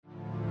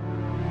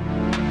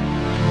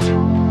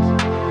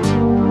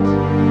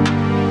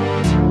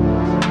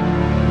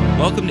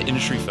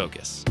Industry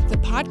Focus, the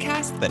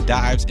podcast that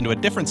dives into a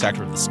different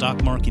sector of the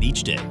stock market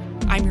each day.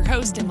 I'm your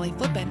host, Emily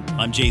Flippen.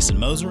 I'm Jason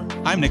Moser.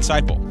 I'm Nick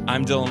Seipel.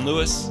 I'm Dylan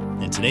Lewis.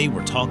 And today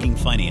we're talking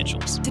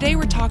financials. Today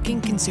we're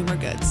talking consumer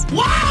goods.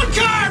 Wild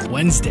card!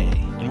 Wednesday.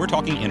 And we're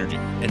talking energy.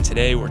 And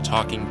today we're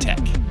talking tech.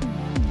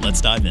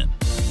 Let's dive in.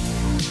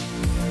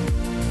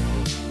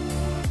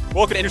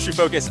 Welcome to Industry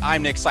Focus.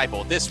 I'm Nick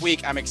Seipel. This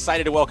week, I'm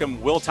excited to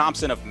welcome Will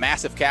Thompson of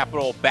Massive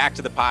Capital back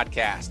to the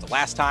podcast.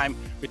 Last time,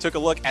 we took a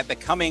look at the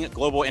coming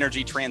global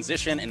energy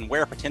transition and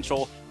where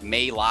potential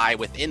may lie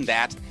within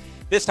that.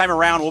 This time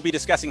around, we'll be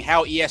discussing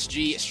how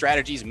ESG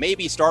strategies may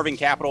be starving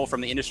capital from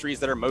the industries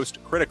that are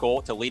most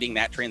critical to leading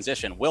that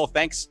transition. Will,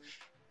 thanks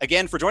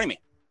again for joining me.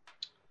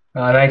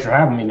 Thanks for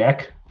having me,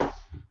 Nick.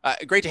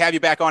 Great to have you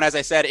back on. As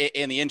I said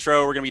in the intro,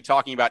 we're going to be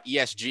talking about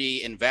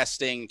ESG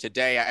investing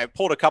today. I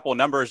pulled a couple of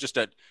numbers just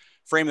to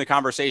frame the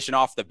conversation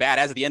off the bat.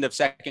 As of the end of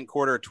second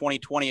quarter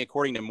 2020,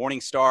 according to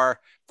Morningstar,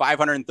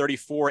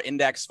 534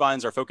 index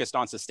funds are focused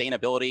on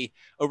sustainability,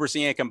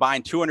 overseeing a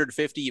combined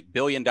 $250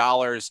 billion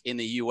in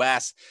the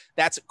U.S.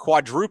 That's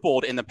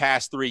quadrupled in the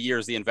past 3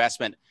 years, the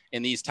investment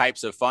in these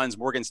types of funds.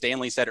 Morgan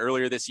Stanley said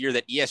earlier this year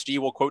that ESG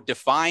will, quote,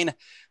 define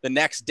the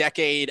next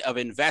decade of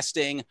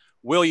investing.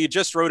 Will, you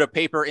just wrote a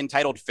paper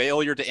entitled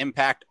Failure to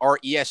Impact: Are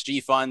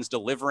ESG Funds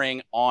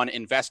Delivering on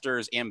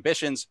Investors'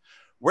 Ambitions?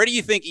 Where do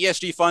you think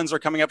ESG funds are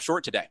coming up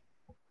short today?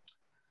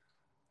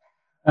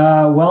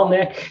 Well,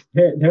 Nick,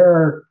 there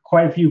are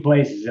quite a few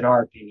places, in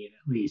our opinion,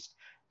 at least.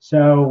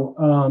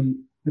 So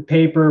the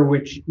paper,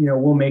 which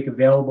we'll make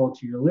available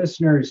to your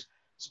listeners,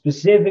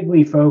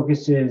 specifically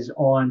focuses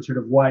on sort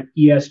of what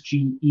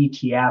ESG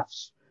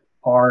ETFs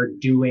are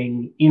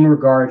doing in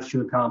regards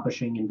to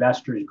accomplishing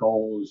investors'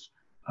 goals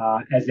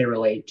as they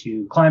relate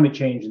to climate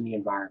change and the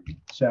environment.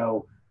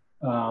 So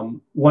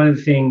one of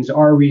the things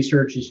our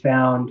research has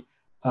found,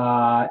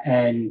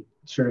 and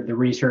sort of the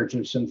research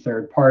of some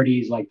third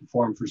parties like the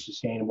Forum for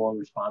Sustainable and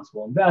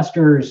Responsible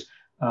Investors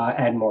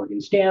and Morgan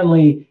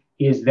Stanley,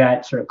 is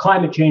that sort of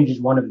climate change is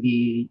one of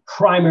the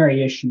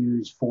primary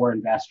issues for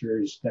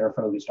investors that are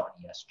focused on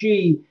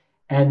ESG,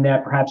 and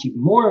that perhaps even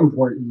more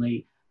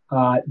importantly,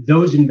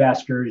 those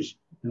investors,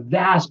 the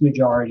vast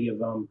majority of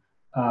them,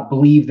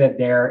 believe that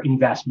their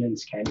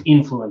investments can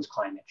influence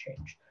climate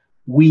change.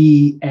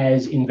 We,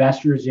 as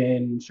investors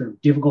in sort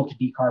of difficult to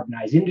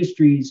decarbonize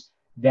industries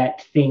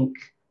that think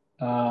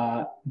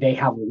they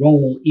have a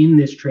role in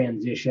this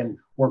transition,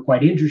 we're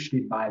quite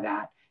interested by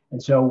that.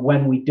 And so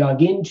when we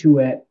dug into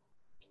it,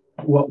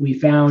 what we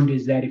found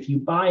is that if you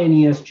buy an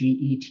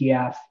ESG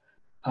ETF,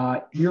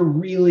 you're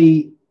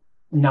really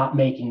not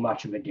making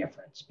much of a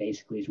difference,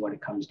 basically, is what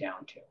it comes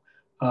down to.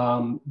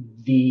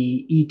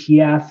 The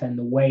ETF and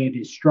the way it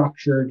is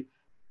structured,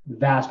 the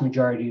vast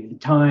majority of the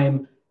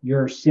time,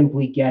 you're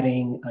simply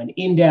getting an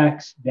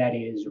index that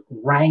is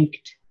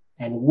ranked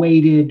and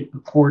weighted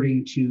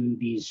according to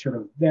these sort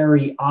of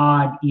very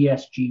odd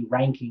ESG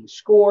ranking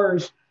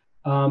scores,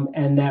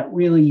 and that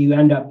really you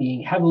end up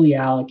being heavily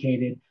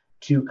allocated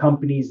to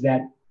companies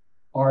that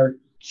are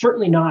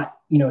certainly not,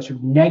 sort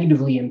of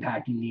negatively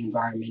impacting the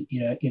environment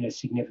in a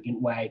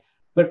significant way,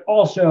 but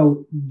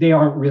also they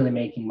aren't really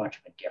making much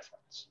of a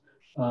difference.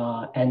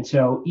 And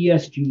so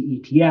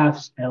ESG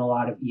ETFs and a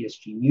lot of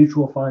ESG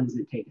mutual funds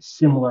that take a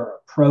similar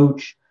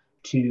approach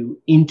to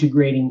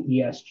integrating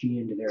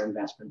ESG into their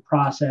investment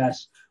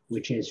process,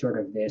 which is sort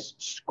of this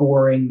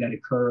scoring that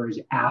occurs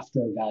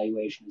after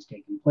evaluation has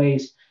taken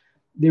place.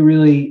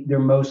 They're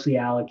mostly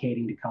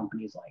allocating to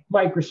companies like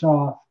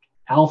Microsoft,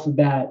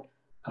 Alphabet,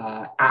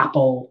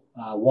 Apple,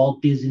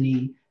 Walt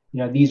Disney.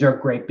 These are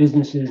great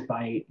businesses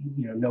by,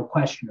 no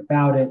question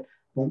about it,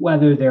 but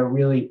whether they're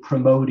really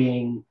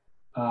promoting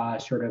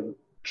sort of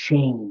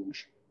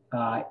change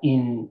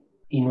in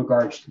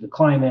regards to the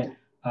climate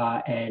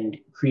and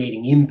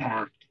creating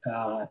impact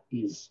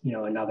is,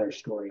 another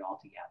story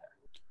altogether.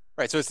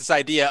 Right. So it's this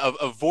idea of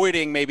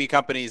avoiding maybe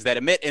companies that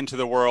emit into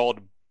the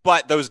world,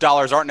 but those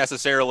dollars aren't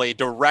necessarily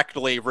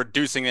directly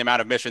reducing the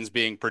amount of emissions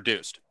being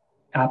produced.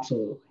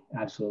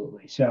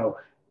 Absolutely. So,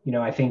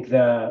 I think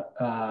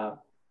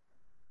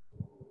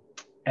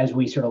as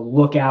we sort of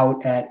look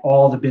out at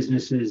all the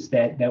businesses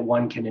that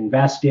one can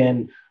invest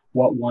in,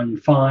 what one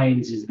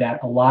finds is that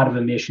a lot of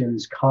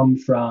emissions come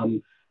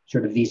from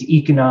sort of these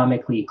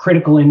economically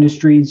critical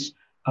industries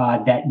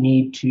that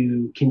need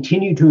to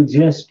continue to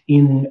exist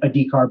in a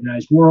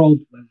decarbonized world,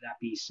 whether that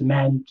be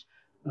cement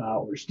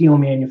or steel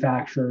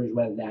manufacturers,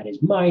 whether that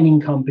is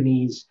mining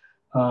companies.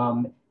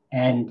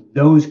 And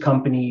those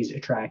companies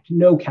attract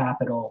no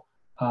capital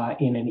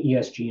in an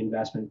ESG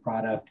investment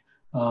product.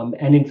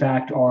 And in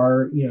fact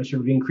are,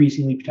 sort of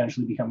increasingly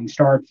potentially becoming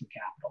starved for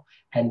capital.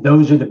 And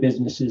those are the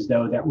businesses,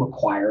 though, that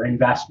require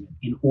investment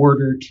in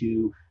order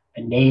to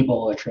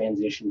enable a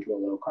transition to a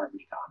low carbon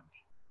economy.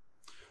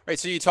 Right.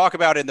 So you talk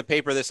about in the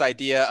paper this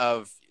idea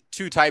of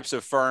two types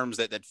of firms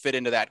that fit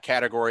into that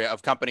category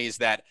of companies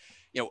that,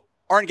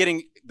 aren't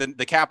getting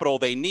the capital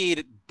they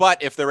need,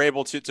 but if they're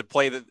able to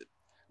play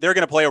they're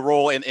going to play a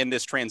role in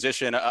this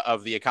transition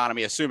of the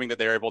economy, assuming that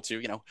they're able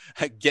to,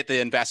 get the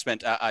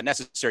investment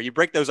necessary. You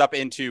break those up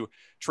into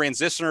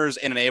transitioners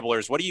and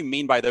enablers. What do you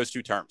mean by those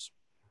two terms?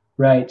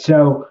 Right.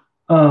 So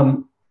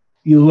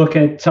you look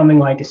at something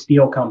like a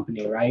steel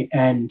company, right?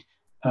 And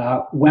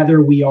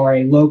whether we are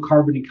a low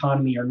carbon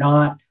economy or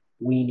not,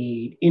 we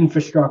need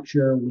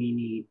infrastructure, we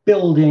need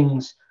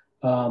buildings.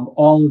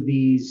 All of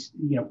these,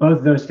 both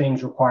of those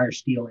things require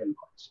steel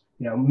inputs.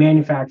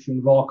 Manufacturing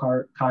of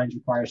all kinds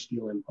requires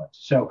steel inputs.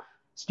 So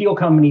steel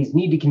companies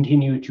need to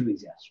continue to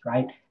exist,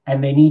 right?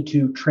 And they need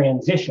to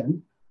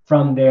transition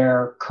from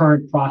their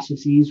current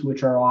processes,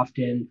 which are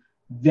often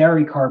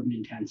very carbon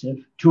intensive,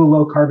 to a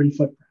low carbon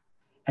footprint.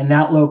 And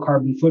that low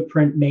carbon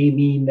footprint may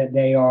mean that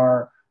they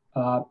are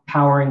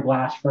powering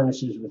blast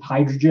furnaces with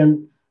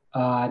hydrogen.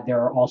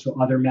 There are also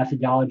other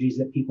methodologies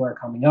that people are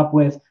coming up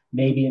with.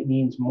 Maybe it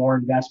means more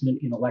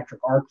investment in electric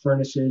arc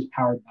furnaces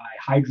powered by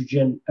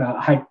hydrogen,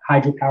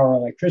 hydropower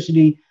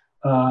electricity.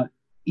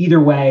 Either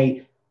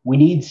way, we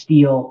need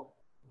steel,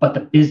 but the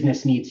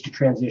business needs to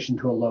transition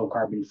to a low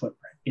carbon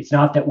footprint. It's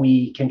not that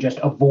we can just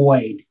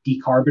avoid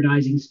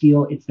decarbonizing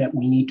steel. It's that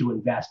we need to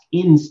invest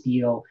in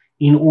steel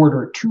in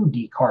order to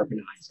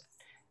decarbonize it.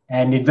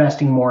 And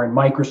investing more in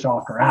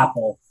Microsoft or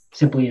Apple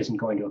simply isn't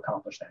going to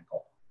accomplish that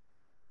goal.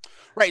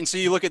 Right. And so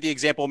you look at the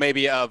example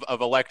maybe of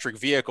electric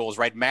vehicles,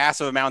 right?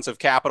 Massive amounts of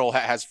capital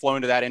has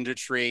flown to that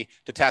industry,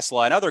 to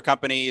Tesla and other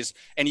companies.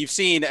 And you've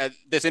seen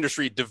this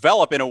industry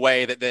develop in a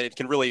way that it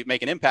can really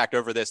make an impact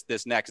over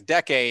this next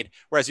decade,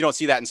 whereas you don't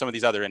see that in some of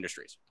these other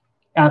industries.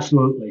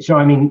 Absolutely. So,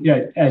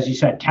 as you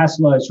said,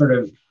 Tesla is sort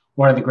of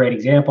one of the great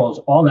examples.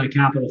 All that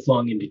capital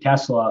flowing into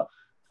Tesla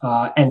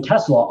and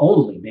Tesla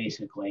only,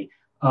 basically,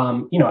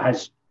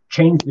 has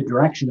changed the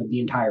direction of the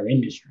entire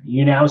industry.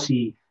 You now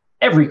see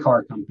every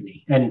car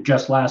company, and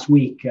just last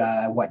week,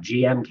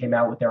 GM came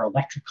out with their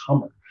electric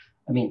Hummer.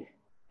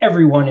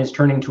 Everyone is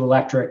turning to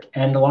electric,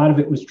 and a lot of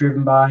it was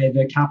driven by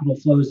the capital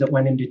flows that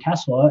went into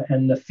Tesla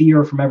and the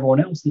fear from everyone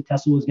else that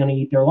Tesla was going to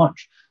eat their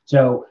lunch.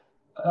 So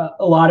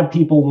a lot of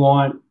people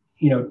want,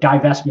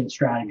 divestment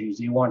strategies.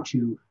 They want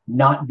to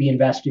not be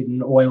invested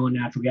in oil and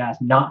natural gas,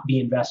 not be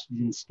invested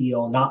in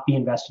steel, not be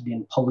invested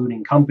in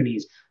polluting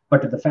companies.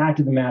 But the fact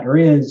of the matter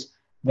is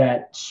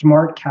that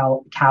smart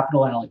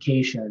capital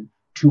allocation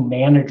to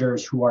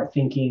managers who are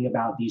thinking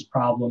about these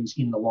problems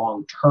in the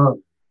long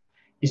term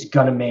is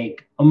going to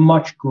make a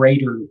much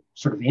greater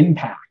sort of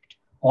impact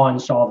on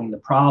solving the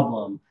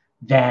problem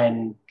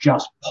than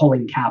just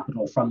pulling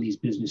capital from these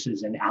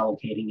businesses and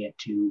allocating it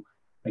to,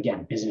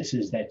 again,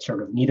 businesses that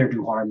sort of neither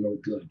do harm nor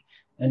good.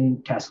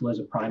 And Tesla is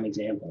a prime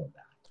example of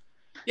that.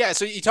 Yeah.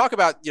 So you talk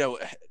about,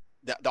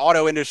 the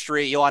auto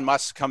industry. Elon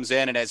Musk comes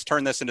in and has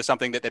turned this into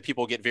something that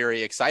people get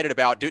very excited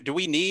about. Do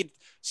we need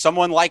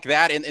someone like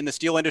that in the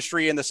steel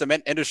industry and the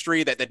cement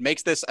industry that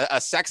makes this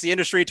a sexy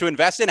industry to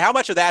invest in? How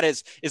much of that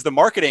is the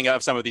marketing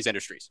of some of these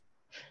industries?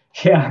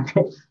 Yeah.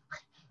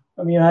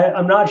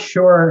 I'm not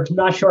sure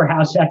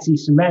how sexy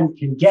cement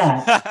can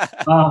get,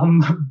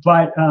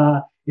 but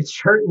it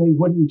certainly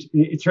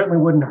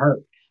wouldn't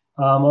hurt.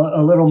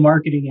 A little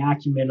marketing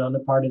acumen on the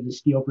part of the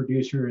steel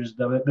producers,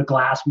 the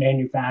glass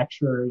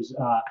manufacturers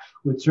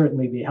would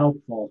certainly be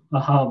helpful.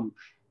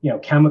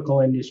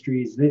 Chemical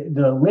industries,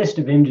 the list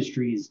of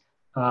industries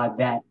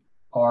that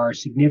are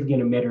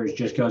significant emitters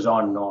just goes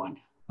on and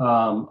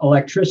on.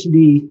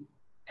 Electricity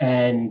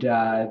and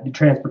the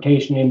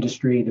transportation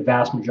industry, the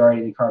vast majority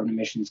of the carbon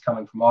emissions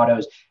coming from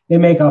autos, they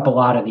make up a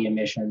lot of the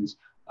emissions,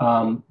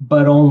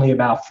 but only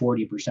about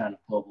 40% of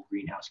global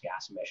greenhouse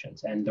gas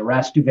emissions. And the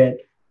rest of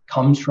it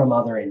comes from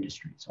other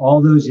industries.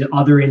 All those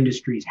other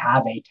industries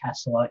have a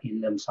Tesla in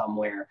them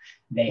somewhere.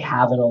 They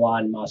have an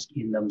Elon Musk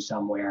in them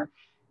somewhere.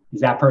 Is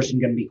that person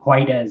going to be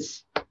quite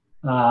as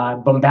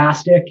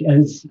bombastic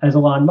as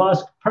Elon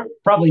Musk?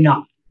 Probably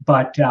not.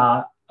 But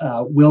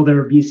will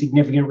there be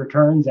significant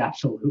returns?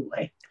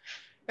 Absolutely.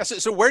 Yeah,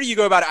 so where do you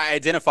go about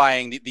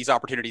identifying these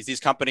opportunities,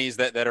 these companies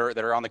that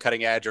are on the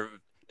cutting edge of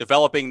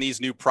developing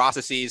these new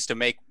processes to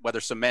make whether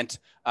cement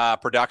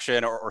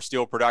production or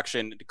steel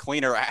production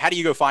cleaner? How do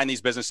you go find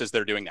these businesses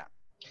that are doing that?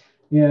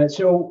 Yeah,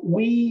 so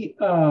we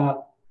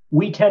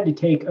tend to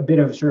take a bit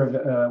of sort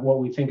of what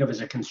we think of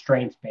as a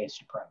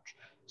constraints-based approach.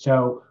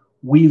 So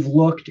we've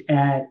looked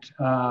at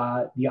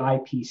the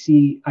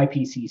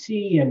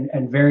IPCC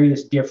and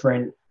various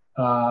different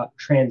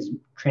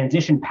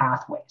transition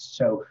pathways.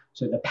 So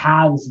the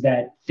paths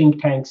that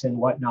think tanks and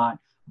whatnot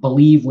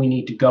believe we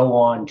need to go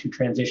on to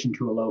transition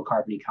to a low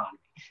carbon economy.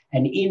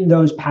 And in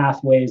those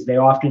pathways, they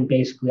often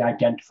basically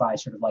identify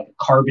sort of like a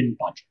carbon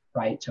budget,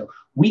 right? So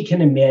we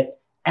can emit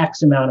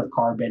X amount of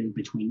carbon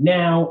between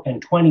now and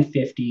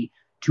 2050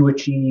 to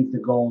achieve the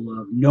goal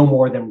of no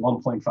more than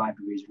 1.5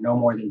 degrees or no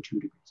more than 2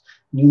 degrees.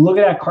 And you look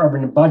at that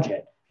carbon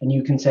budget and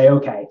you can say,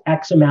 okay,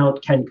 X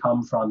amount can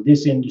come from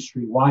this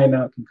industry, Y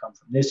amount can come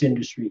from this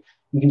industry.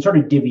 You can sort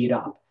of divvy it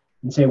up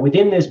and say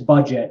within this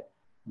budget,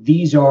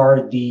 these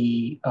are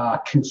the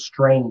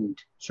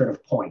constrained sort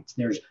of points.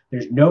 There's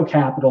no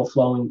capital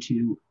flowing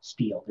to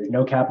steel. There's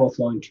no capital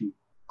flowing to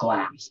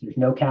glass. There's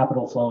no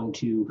capital flowing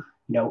to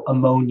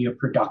ammonia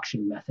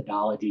production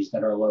methodologies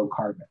that are low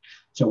carbon.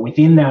 So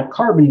within that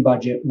carbon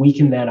budget, we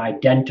can then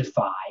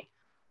identify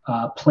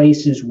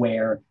places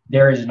where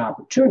there is an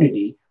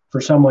opportunity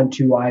for someone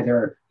to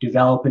either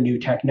develop a new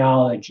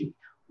technology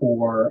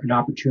or an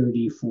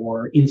opportunity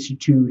for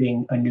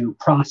instituting a new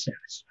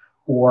process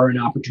or an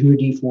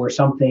opportunity for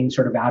something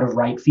sort of out of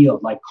right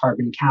field like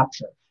carbon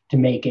capture to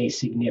make a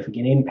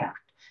significant impact.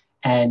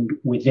 And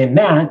within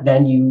that,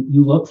 then you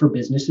look for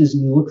businesses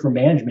and you look for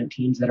management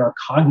teams that are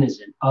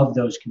cognizant of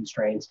those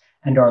constraints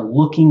and are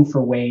looking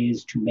for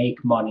ways to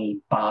make money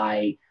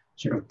by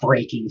sort of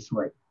breaking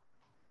through.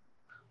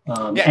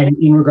 And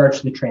in regards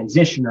to the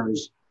transitioners,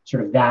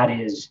 sort of that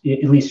is,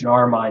 at least in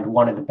our mind,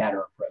 one of the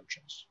better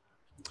approaches.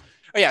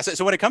 Oh, yeah.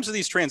 So when it comes to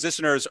these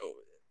transitioners,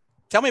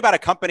 tell me about a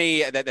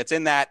company that's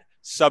in that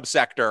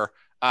subsector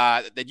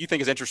that you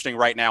think is interesting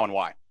right now and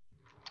why.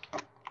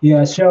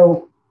 Yeah,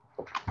 so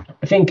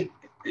I think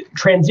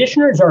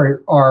transitioners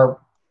are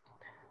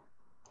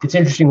it's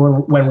interesting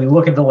when we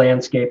look at the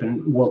landscape,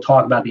 and we'll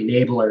talk about the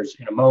enablers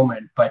in a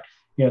moment, but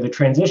the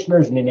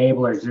transitioners and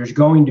enablers, there's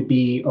going to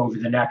be over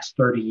the next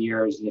 30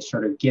 years this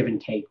sort of give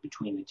and take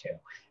between the two.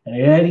 And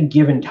at any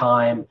given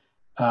time,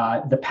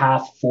 the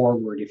path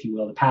forward, if you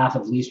will, the path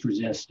of least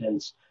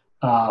resistance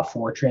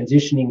for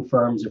transitioning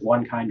firms of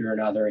one kind or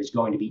another is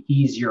going to be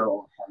easier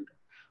or harder.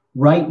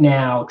 Right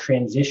now,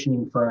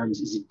 transitioning firms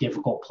is a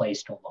difficult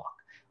place to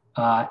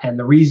look. And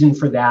the reason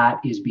for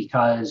that is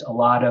because a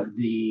lot of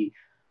the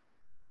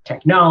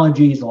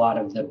technologies, a lot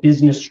of the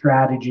business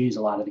strategies,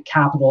 a lot of the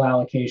capital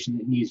allocation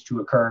that needs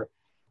to occur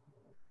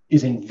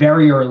is in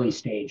very early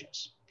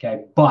stages.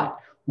 Okay, but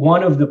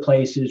one of the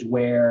places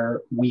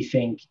where we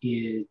think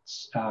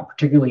it's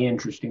particularly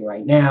interesting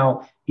right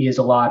now is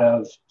a lot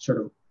of sort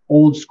of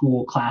old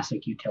school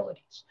classic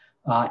utilities.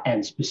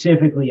 And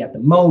specifically at the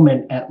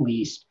moment, at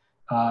least,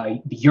 the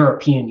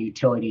European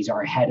utilities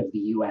are ahead of the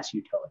US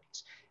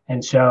utilities.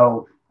 And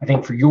so I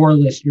think for your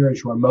listeners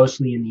who are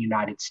mostly in the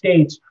United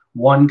States,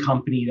 one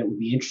company that would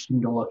be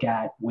interesting to look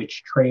at,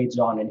 which trades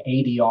on an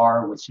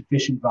ADR with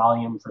sufficient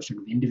volume for sort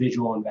of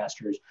individual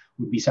investors,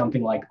 would be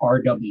something like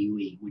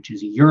RWE, which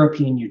is a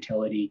European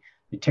utility.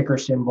 The ticker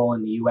symbol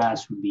in the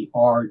US would be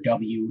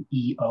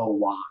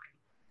RWEOY.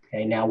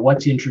 Okay, now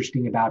what's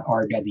interesting about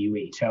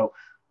RWE? So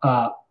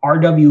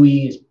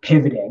RWE is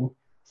pivoting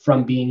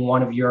from being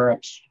one of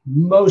Europe's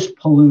most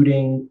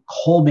polluting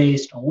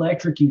coal-based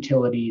electric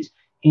utilities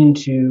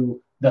into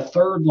the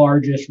third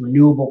largest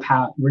renewable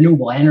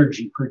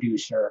energy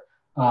producer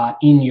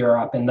in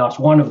Europe, and thus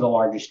one of the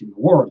largest in the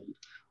world,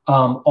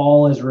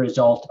 all as a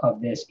result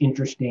of this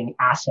interesting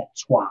asset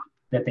swap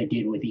that they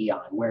did with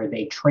E.ON, where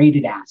they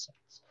traded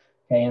assets.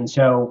 Okay, and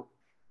so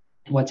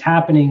what's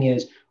happening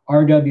is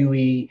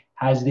RWE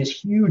has this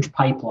huge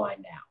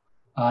pipeline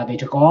now. They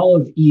took all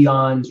of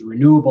E.ON's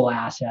renewable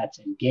assets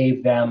and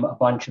gave them a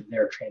bunch of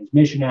their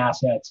transmission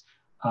assets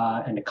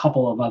and a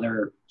couple of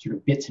other sort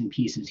of bits and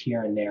pieces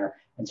here and there.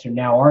 And so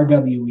now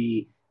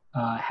RWE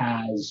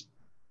has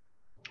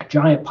a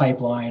giant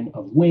pipeline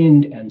of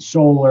wind and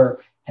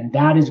solar, and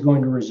that is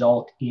going to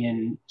result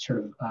in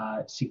sort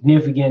of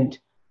significant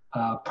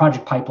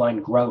project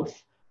pipeline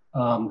growth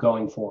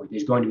going forward.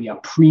 There's going to be a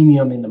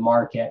premium in the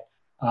market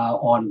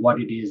on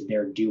what it is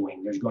they're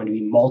doing. There's going to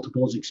be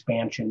multiples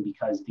expansion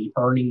because the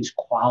earnings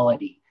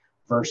quality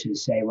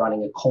versus, say,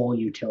 running a coal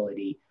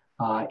utility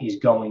is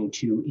going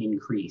to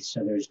increase.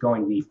 So there's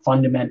going to be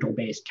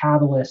fundamental-based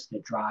catalysts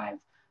that drive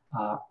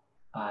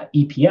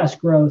EPS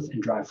growth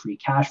and drive free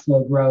cash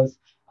flow growth.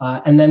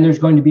 And then there's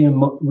going to be a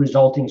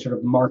resulting sort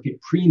of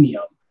market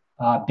premium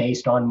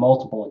based on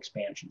multiple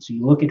expansion. So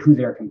you look at who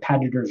their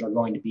competitors are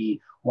going to be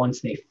once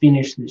they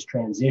finish this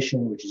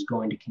transition, which is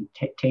going to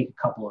take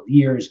a couple of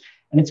years.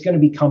 And it's going to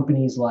be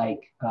companies like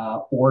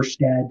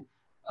Ørsted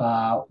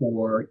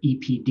or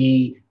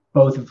EPD,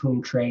 both of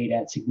whom trade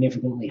at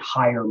significantly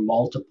higher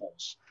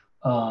multiples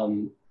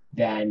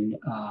than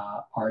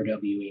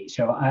RWE.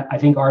 So I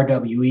think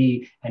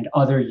RWE and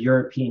other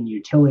European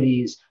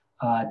utilities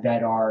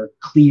that are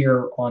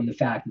clear on the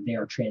fact that they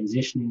are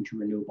transitioning to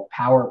renewable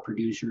power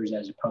producers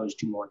as opposed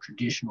to more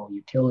traditional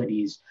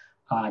utilities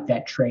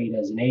that trade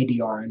as an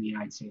ADR in the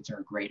United States are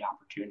a great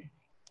opportunity.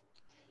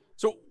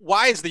 So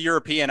why is the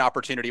European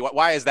opportunity,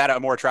 why is that a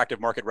more attractive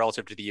market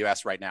relative to the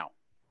US right now?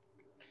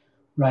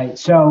 Right.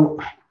 So,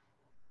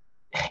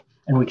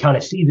 and we kind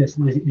of see this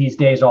these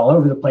days all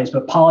over the place,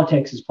 but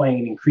politics is playing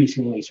an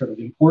increasingly sort of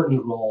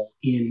important role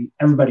in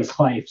everybody's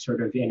life,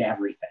 sort of in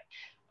everything.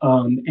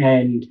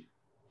 And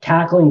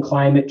tackling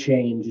climate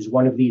change is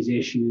one of these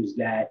issues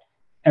that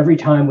every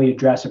time we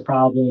address a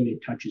problem,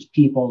 it touches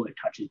people, it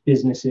touches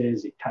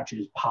businesses, it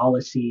touches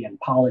policy and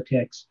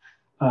politics.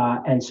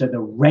 And so the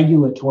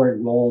regulatory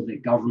role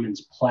that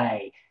governments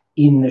play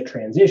in the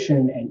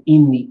transition and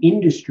in the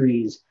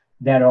industries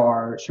that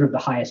are sort of the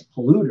highest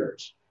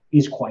polluters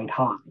is quite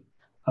high.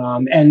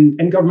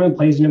 And government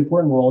plays an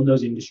important role in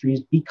those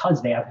industries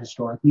because they have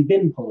historically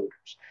been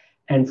polluters.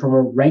 And from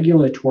a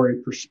regulatory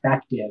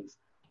perspective,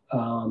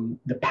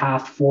 the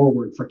path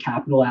forward for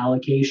capital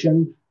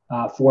allocation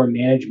for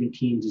management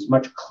teams is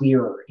much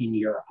clearer in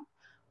Europe.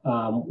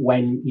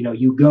 when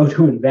you go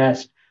to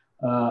invest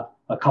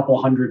a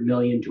couple $100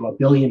 million to $1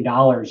 billion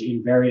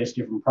in various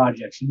different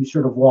projects, you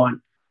sort of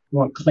want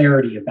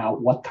clarity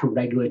about what the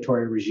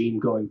regulatory regime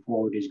going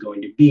forward is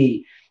going to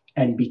be.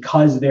 And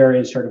because there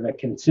is sort of a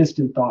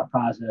consistent thought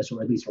process,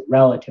 or at least a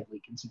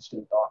relatively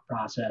consistent thought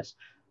process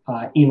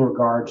in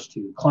regards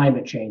to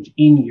climate change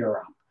in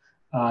Europe,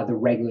 the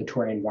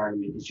regulatory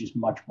environment is just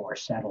much more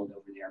settled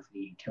over there for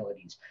the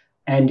utilities.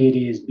 And it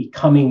is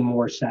becoming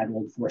more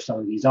settled for some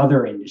of these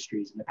other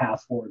industries, and the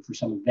path forward for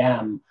some of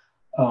them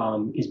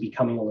is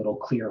becoming a little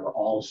clearer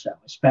also,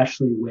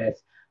 especially with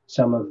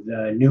some of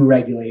the new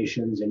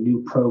regulations and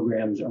new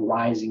programs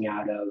arising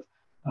out of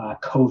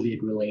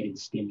COVID-related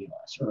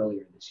stimulus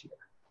earlier this year.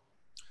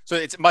 So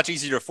it's much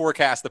easier to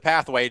forecast the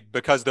pathway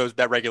because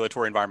that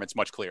regulatory environment's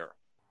much clearer.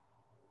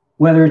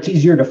 Whether it's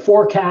easier to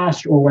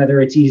forecast or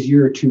whether it's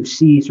easier to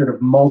see sort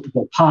of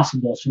multiple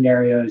possible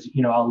scenarios,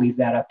 I'll leave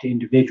that up to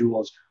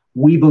individuals.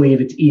 We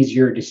believe it's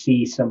easier to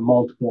see some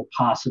multiple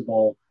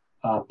possible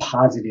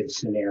positive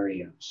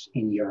scenarios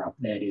in Europe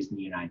than it is in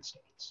the United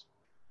States.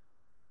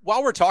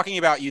 While we're talking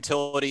about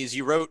utilities,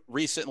 you wrote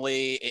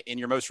recently in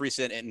your most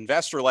recent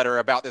investor letter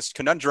about this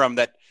conundrum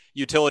that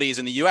utilities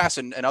in the U.S.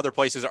 and other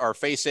places are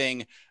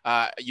facing.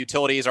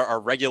 Utilities are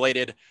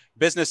regulated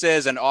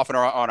businesses and often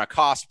are on a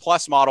cost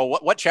plus model.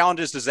 What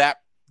challenges does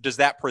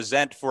that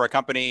present for a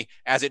company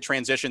as it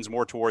transitions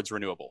more towards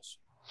renewables?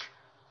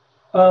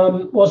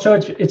 Well, so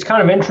it's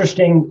kind of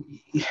interesting,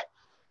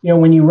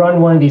 when you run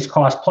one of these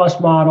cost plus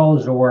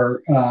models,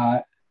 or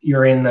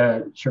you're in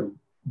the sort of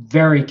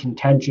very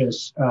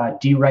contentious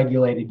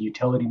deregulated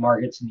utility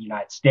markets in the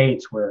United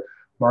States where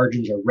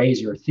margins are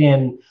razor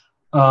thin.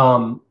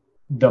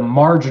 The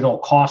marginal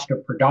cost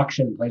of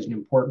production plays an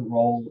important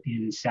role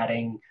in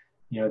setting,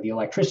 the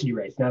electricity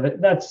rates. Now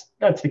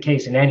that's the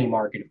case in any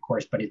market, of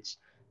course, but it's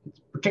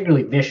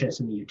particularly vicious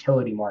in the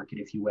utility market,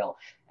 if you will.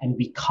 And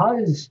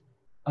because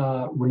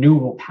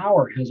renewable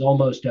power has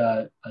almost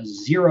a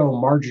zero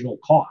marginal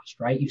cost,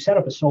 right? You set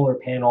up a solar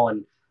panel,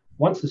 and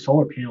once the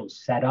solar panel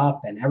is set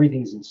up and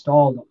everything's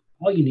installed,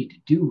 all you need to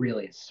do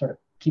really is sort of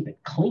keep it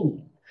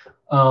clean.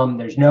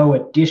 There's no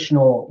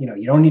additional,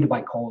 you don't need to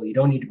buy coal, you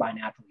don't need to buy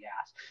natural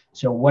gas.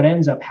 So what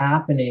ends up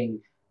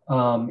happening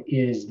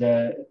is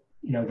the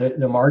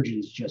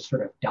margins just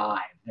sort of dive.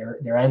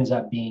 There ends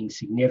up being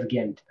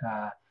significant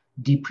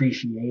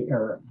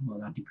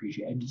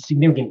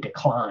significant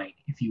decline,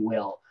 if you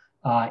will,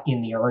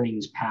 in the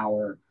earnings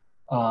power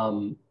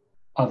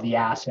of the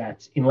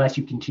assets, unless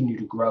you continue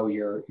to grow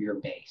your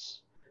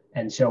base.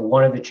 And so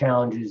one of the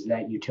challenges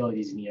that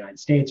utilities in the United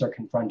States are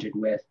confronted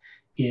with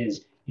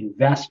is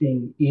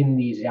investing in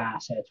these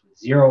assets with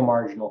zero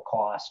marginal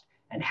cost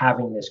and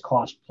having this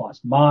cost plus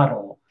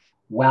model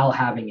while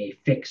having a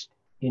fixed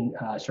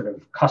sort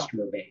of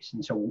customer base.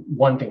 And so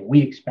one thing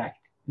we expect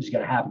is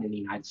going to happen in the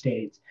United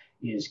States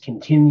is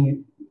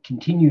continued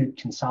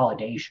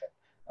consolidation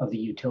of the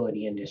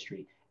utility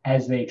industry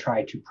as they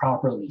try to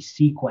properly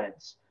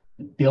sequence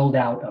the build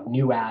out of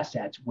new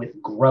assets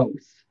with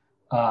growth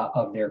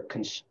of their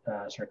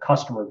sort of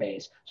customer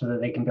base, so that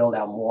they can build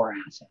out more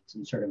assets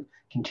and sort of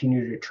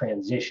continue to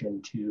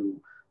transition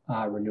to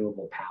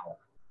renewable power.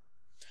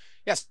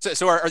 Yes.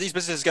 So are these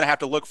businesses going to have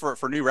to look for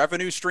new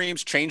revenue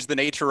streams, change the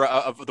nature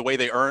of the way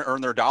they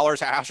earn their dollars?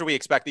 How should we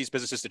expect these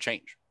businesses to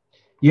change?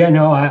 Yeah,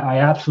 no, I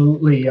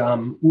absolutely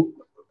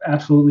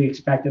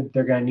expect that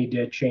they're going to need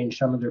to change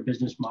some of their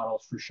business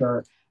models for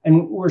sure.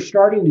 And we're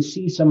starting to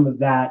see some of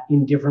that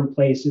in different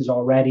places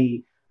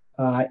already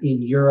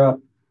in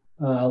Europe,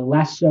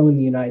 less so in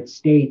the United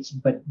States,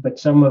 but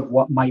some of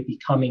what might be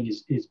coming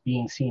is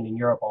being seen in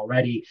Europe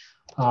already,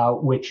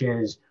 which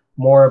is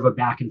more of a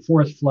back and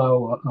forth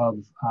flow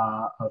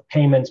of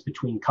payments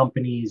between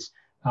companies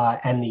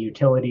and the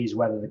utilities,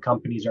 whether the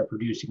companies are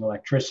producing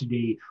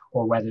electricity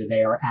or whether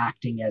they are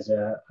acting as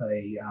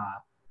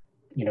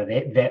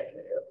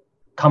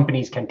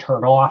companies can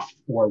turn off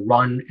or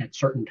run at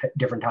certain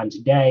different times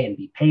a day and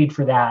be paid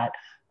for that.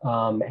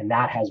 And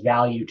that has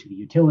value to the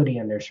utility,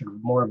 and there's sort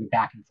of more of a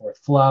back and forth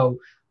flow.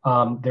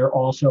 They're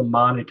also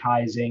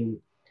monetizing,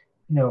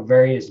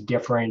 various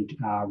different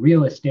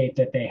real estate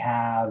that they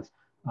have,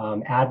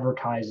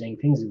 advertising,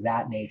 things of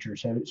that nature.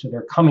 So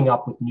they're coming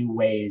up with new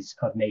ways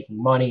of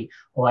making money,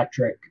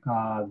 electric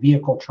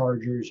vehicle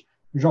chargers.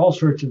 There's all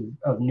sorts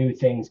of new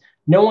things.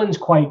 No one's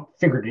quite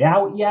figured it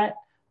out yet.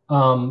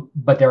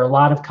 But there are a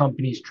lot of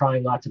companies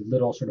trying lots of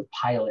little sort of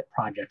pilot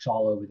projects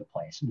all over the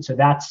place. And so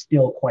that's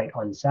still quite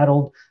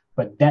unsettled,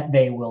 but that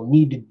they will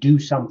need to do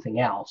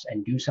something else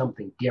and do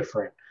something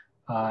different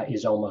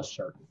is almost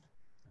certain.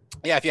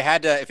 Yeah, if you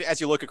had to, as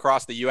you look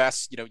across the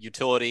U.S.,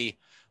 utility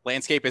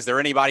landscape, is there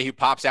anybody who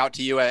pops out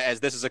to you as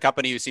this is a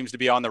company who seems to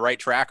be on the right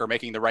track or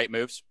making the right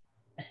moves?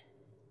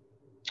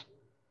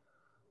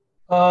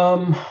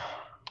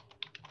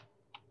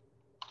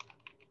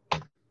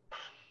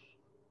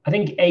 I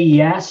think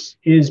AES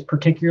is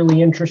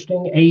particularly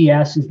interesting.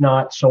 AES is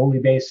not solely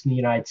based in the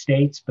United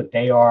States, but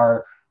they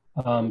are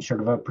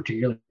sort of a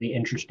particularly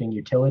interesting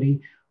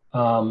utility.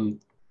 And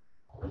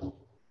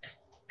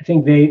I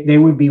think they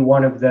would be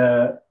one of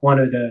the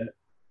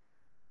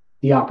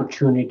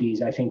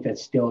opportunities I think that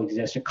still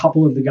exist. A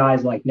couple of the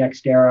guys like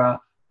NextEra,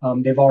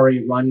 they've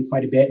already run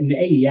quite a bit, and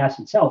AES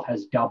itself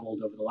has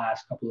doubled over the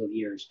last couple of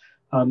years.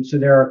 So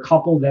there are a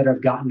couple that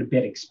have gotten a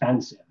bit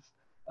expensive,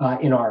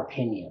 in our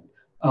opinion.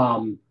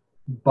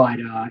 But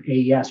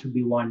AES would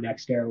be one,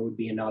 NextEra would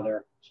be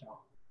another. So.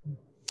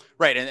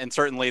 Right, and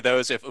certainly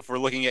those, if we're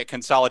looking at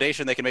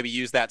consolidation, they can maybe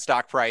use that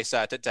stock price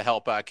to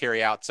help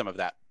carry out some of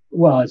that.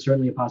 Well, it's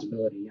certainly a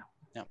possibility, yeah.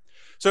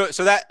 So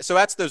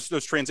that's those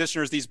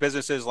transitioners, these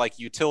businesses like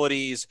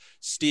utilities,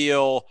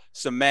 steel,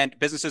 cement,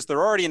 businesses that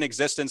are already in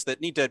existence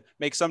that need to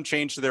make some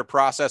change to their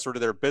process or to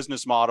their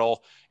business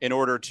model in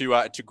order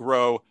to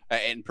grow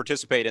and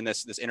participate in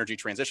this energy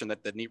transition that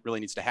really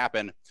needs to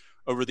happen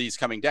over these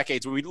coming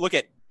decades. When we look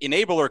at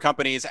enabler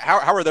companies, how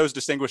are those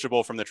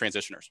distinguishable from the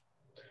transitioners?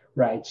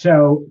 Right.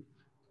 So,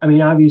 I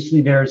mean,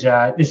 obviously this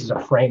is a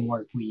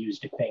framework we use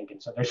to think.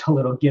 And so there's a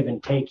little give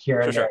and take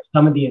here. And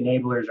some of the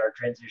enablers are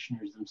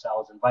transitioners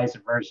themselves and vice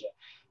versa.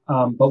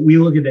 But we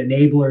look at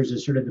enablers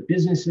as sort of the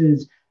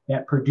businesses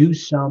that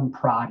produce some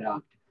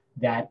product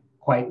that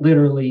quite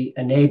literally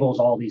enables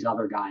all these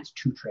other guys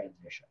to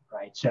transition,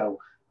 right? So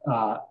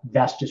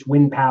Vestas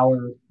Wind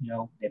Power,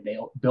 they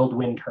build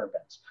wind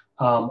turbines.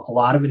 A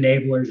lot of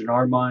enablers in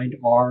our mind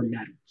are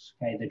metals.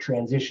 Okay, the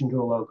transition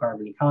to a low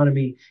carbon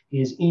economy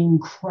is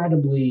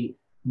incredibly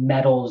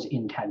metals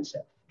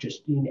intensive,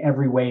 just in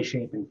every way,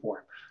 shape, and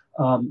form.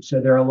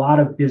 So there are a lot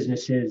of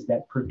businesses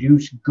that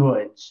produce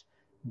goods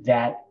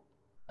that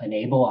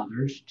enable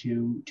others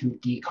to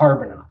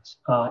decarbonize.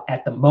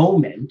 At the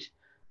moment,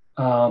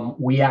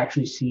 we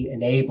actually see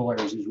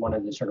enablers as one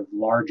of the sort of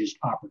largest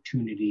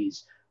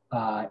opportunities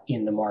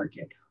in the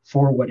market.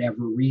 For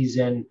whatever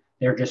reason,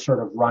 they're just sort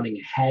of running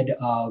ahead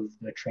of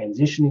the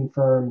transitioning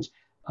firms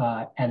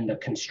and the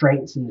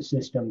constraints in the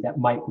system that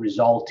might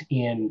result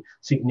in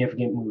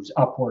significant moves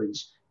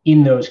upwards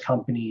in those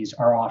companies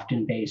are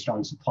often based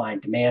on supply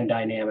and demand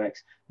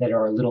dynamics that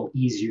are a little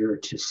easier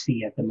to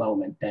see at the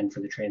moment than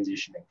for the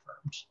transitioning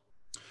firms.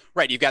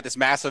 Right. You've got this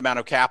massive amount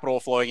of capital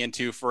flowing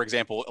into, for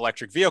example,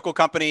 electric vehicle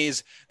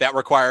companies. That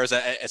requires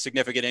a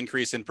significant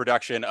increase in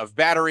production of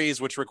batteries,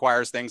 which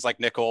requires things like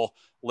nickel,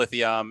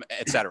 lithium,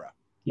 et cetera.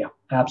 Yeah,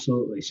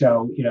 absolutely.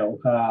 So,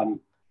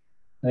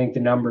 I think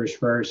the numbers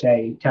for,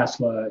 say,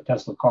 Tesla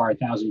car,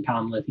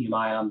 1,000-pound lithium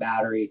ion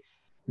battery,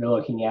 you're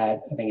looking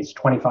at, I think it's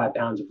 25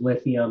 pounds of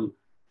lithium,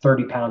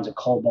 30 pounds of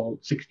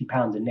cobalt, 60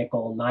 pounds of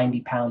nickel,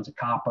 90 pounds of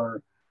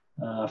copper,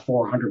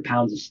 400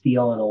 pounds of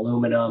steel and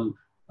aluminum.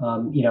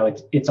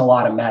 It's a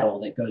lot of metal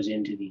that goes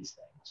into these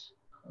things.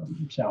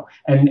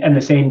 And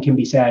the same can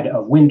be said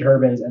of wind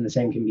turbines, and the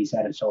same can be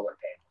said of solar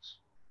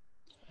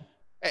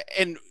panels.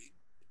 And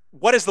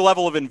what is the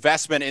level of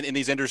investment in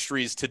these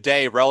industries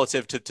today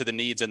relative to the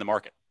needs in the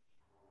market?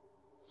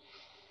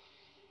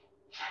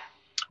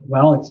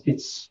 Well,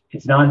 it's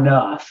not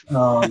enough.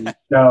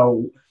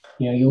 So,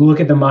 you look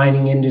at the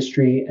mining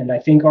industry, and I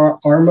think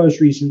our most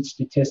recent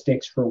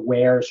statistics for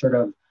where sort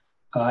of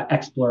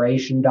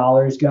exploration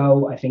dollars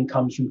go, I think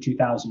comes from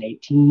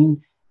 2018.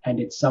 And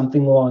it's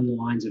something along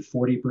the lines of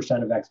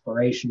 40% of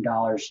exploration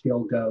dollars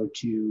still go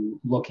to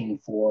looking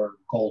for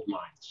gold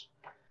mines.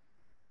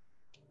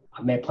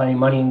 I've made plenty of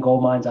money in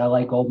gold mines. I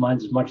like gold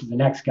mines as much as the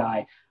next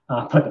guy.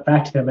 But the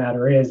fact of the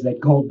matter is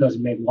that gold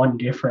doesn't make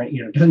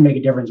doesn't make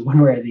a difference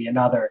one way or the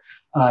other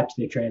to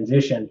the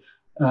transition.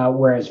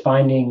 Whereas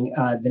finding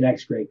the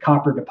next great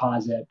copper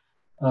deposit,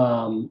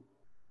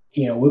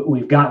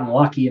 we've gotten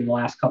lucky in the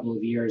last couple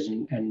of years,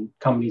 and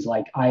companies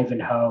like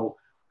Ivanhoe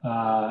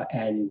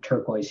and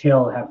Turquoise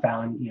Hill have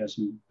found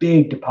some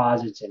big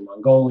deposits in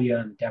Mongolia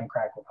and the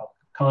Democratic Republic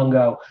of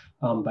Congo.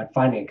 But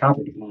finding a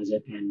copper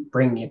deposit and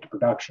bringing it to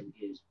production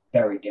is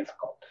very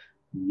difficult.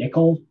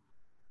 Nickel,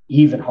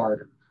 even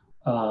harder.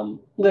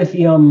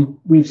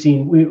 Lithium,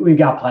 we've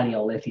got plenty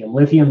of lithium.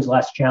 Lithium's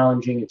less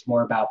challenging. It's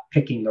more about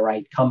picking the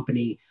right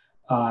company.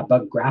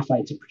 But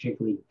graphite's a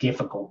particularly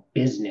difficult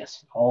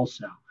business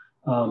also.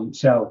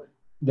 So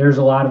there's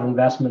a lot of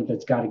investment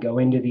that's got to go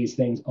into these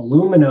things.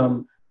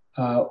 Aluminum,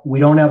 we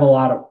don't have a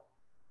lot of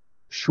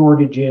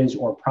shortages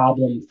or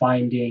problem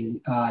finding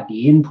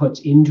the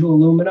inputs into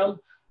aluminum,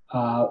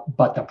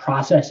 but the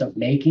process of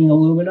making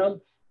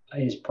aluminum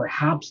is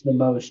perhaps the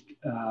most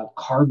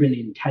carbon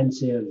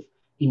intensive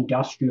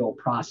industrial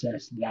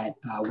process that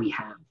we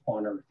have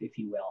on Earth, if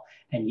you will.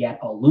 And yet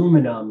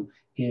aluminum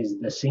is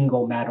the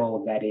single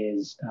metal that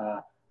is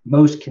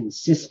most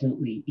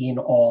consistently in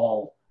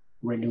all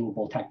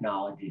renewable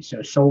technologies.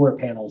 So solar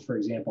panels, for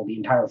example, the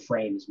entire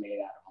frame is made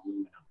out of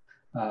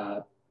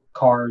aluminum.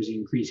 Cars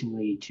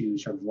increasingly, to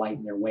sort of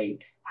lighten their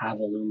weight, have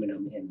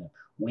aluminum in them.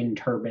 Wind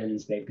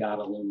turbines, they've got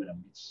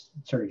aluminum. It's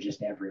sort of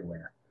just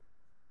everywhere.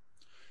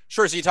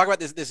 Sure. So you talk about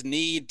this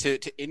need to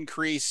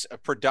increase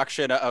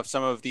production of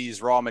some of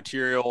these raw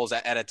materials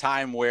at a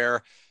time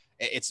where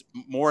it's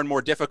more and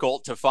more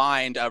difficult to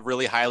find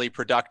really highly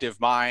productive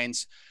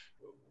mines.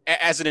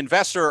 As an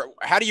investor,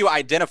 how do you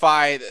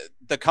identify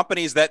the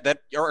companies that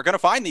are going to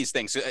find these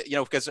things?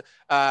 Because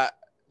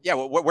Yeah,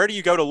 well, where do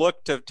you go to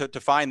look to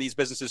find these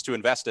businesses to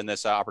invest in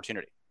this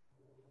opportunity?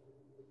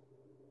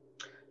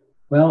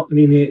 Well, I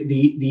mean,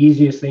 the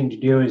easiest thing to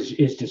do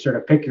is to sort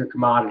of pick your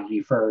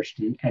commodity first,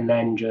 and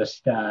then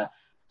just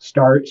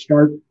start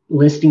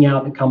listing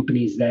out the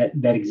companies that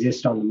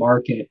exist on the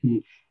market.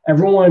 And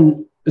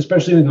everyone,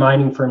 especially with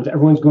mining firms,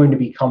 everyone's going to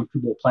be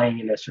comfortable playing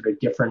in a sort of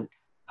different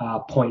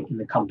point in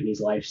the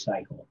company's life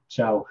cycle.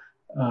 So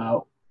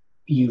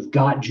you've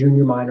got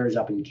junior miners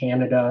up in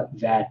Canada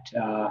that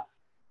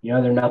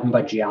they're nothing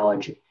but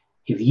geology.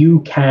 If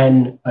you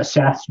can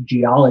assess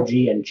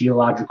geology and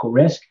geological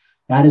risk,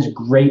 that is a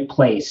great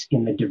place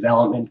in the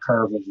development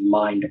curve of the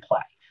mine to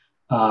play.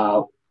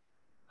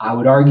 I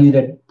would argue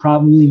that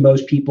probably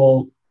most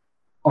people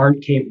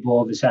aren't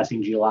capable of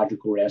assessing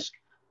geological risk.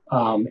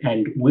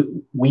 And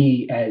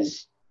we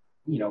as,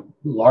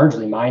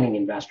 largely mining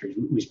investors,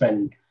 we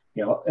spend,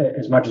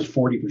 as much as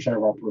 40%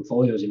 of our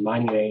portfolios in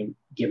mining at any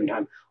given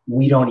time.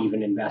 We don't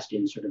even invest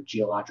in sort of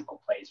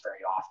geological plays very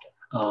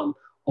often.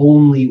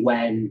 Only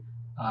when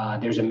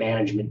there's a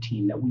management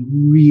team that we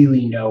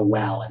really know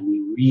well and we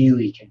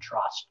really can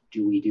trust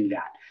do we do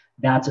that.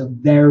 That's a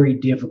very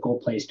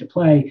difficult place to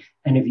play.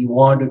 And if you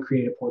want to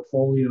create a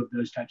portfolio of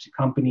those types of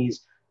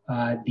companies,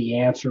 the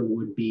answer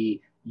would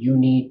be you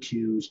need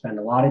to spend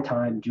a lot of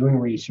time doing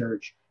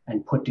research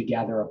and put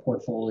together a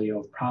portfolio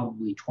of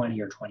probably 20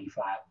 or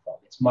 25 of them.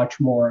 It's much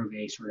more of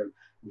a sort of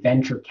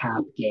venture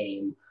cap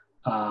game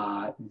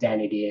than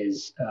it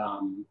is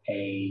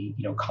a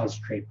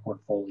concentrated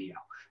portfolio.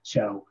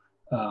 So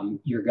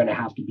you're going to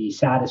have to be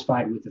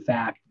satisfied with the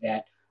fact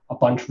that a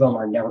bunch of them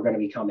are never going to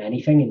become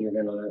anything, and you're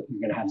going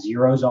to have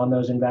zeros on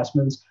those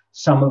investments.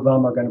 Some of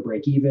them are going to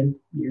break even.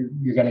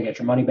 You're going to get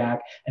your money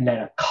back, and then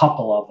a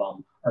couple of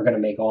them are going to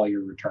make all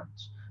your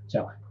returns.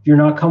 So if you're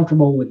not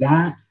comfortable with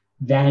that,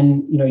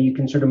 then you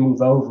can sort of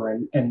move over.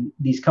 And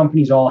these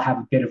companies all have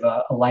a bit of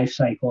a life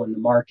cycle in the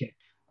market,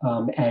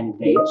 and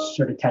they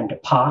sort of tend to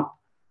pop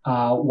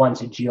once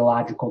a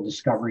geological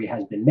discovery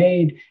has been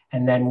made,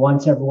 and then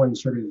once everyone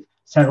sort of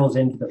settles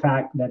into the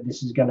fact that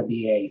this is going to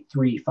be a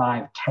 3,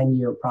 5,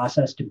 10-year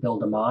process to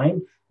build a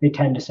mine, they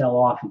tend to sell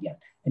off again.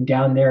 And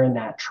down there in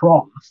that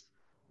trough,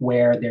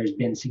 where there's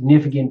been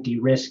significant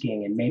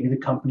de-risking and maybe the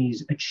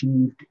company's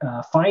achieved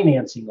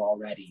financing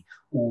already,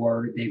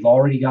 or they've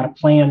already got a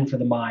plan for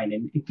the mine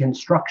and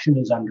construction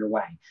is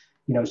underway,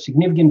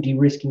 significant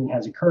de-risking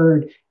has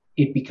occurred.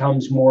 It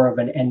becomes more of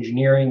an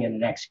engineering and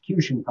an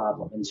execution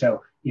problem. And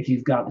so if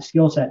you've got the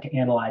skill set to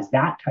analyze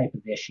that type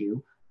of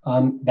issue,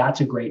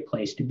 that's a great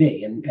place to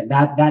be. And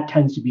that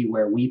tends to be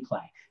where we play.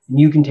 And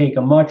you can take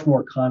a much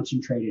more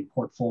concentrated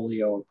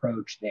portfolio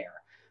approach there.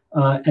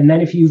 And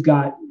then if you've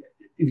got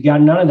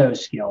none of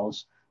those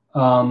skills,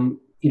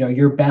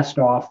 you're best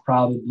off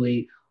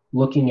probably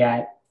looking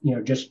at,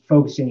 just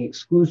focusing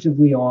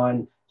exclusively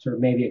on sort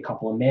of maybe a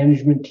couple of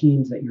management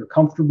teams that you're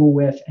comfortable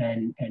with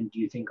and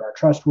you think are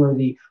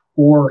trustworthy,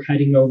 or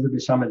heading over to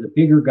some of the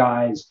bigger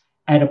guys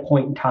at a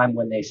point in time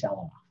when they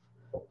sell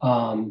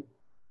off.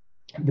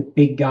 The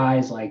big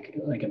guys like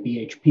a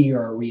BHP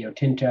or a Rio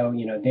Tinto,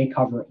 they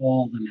cover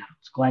all the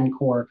metals.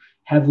 Glencore,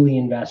 heavily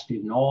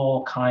invested in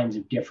all kinds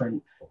of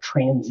different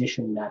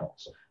transition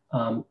metals.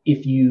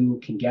 If you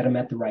can get them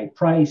at the right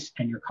price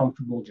and you're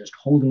comfortable just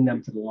holding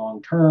them for the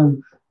long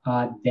term,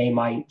 they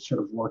might sort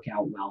of work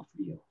out well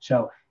for you.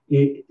 So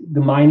the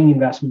mining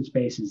investment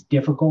space is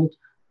difficult,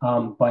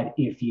 but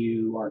if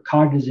you are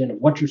cognizant of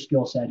what your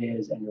skill set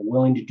is and you're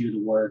willing to do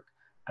the work,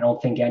 I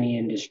don't think any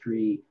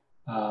industry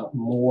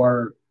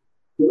more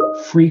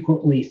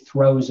frequently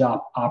throws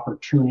up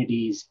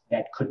opportunities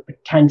that could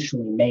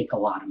potentially make a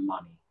lot of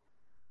money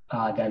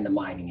than the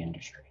mining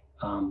industry.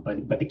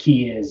 But the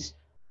key is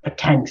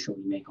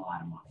potentially make a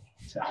lot of money.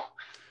 So.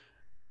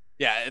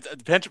 Yeah,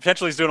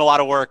 potentially is doing a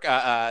lot of work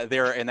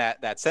there in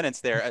that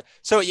sentence there.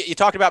 So you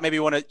talked about maybe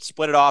you want to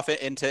split it off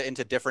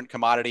into different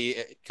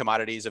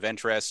commodities of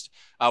interest.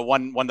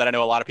 One that I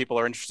know a lot of people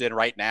are interested in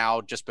right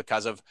now, just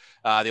because of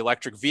the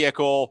electric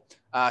vehicle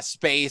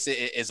space,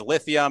 is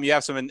lithium. You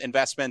have some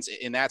investments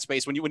in that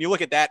space. When you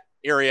look at that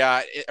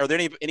area, are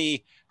there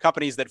any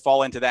companies that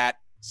fall into that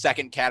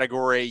second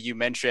category you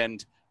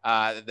mentioned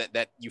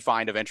that you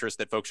find of interest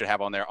that folks should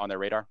have on their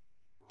radar?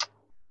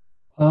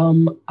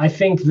 I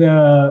think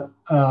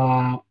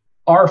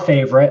our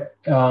favorite,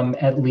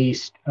 at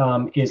least,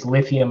 is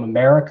Lithium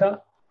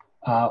America,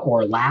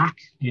 or LAC.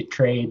 It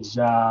trades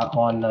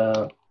on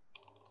the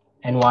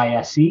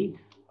NYSE.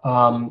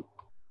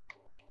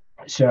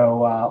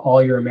 So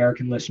all your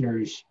American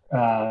listeners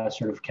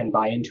sort of can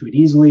buy into it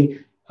easily.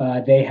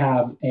 They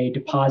have a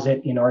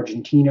deposit in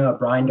Argentina, a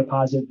brine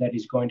deposit that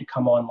is going to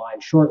come online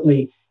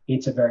shortly.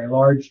 It's a very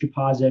large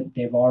deposit.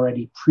 They've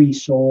already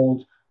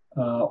pre-sold,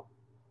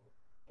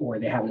 or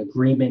they have an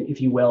agreement,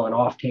 if you will, an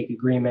offtake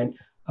agreement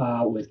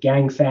with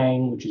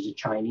Ganfeng, which is a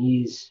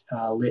Chinese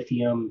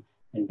lithium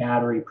and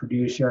battery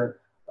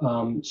producer.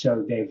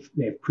 So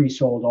they've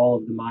pre-sold all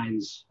of the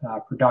mine's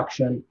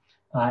production.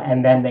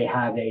 And then they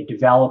have a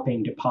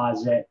developing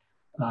deposit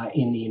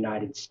in the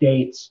United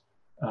States,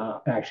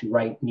 actually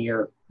right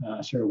near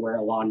sort of where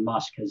Elon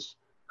Musk has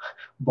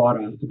bought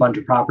a bunch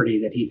of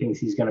property that he thinks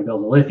he's going to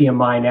build a lithium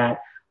mine at,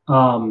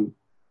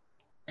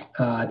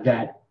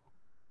 that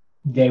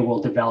they will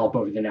develop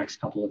over the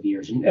next couple of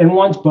years. And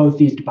once both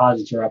these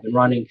deposits are up and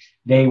running,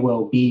 they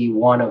will be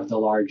one of the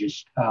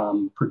largest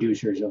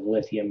producers of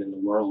lithium in the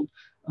world.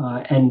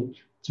 And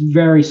it's a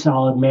very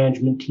solid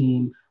management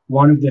team.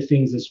 One of the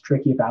things that's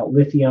tricky about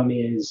lithium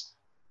is,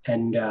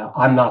 and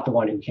I'm not the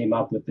one who came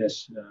up with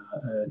this,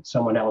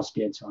 someone else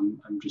did, so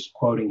I'm just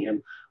quoting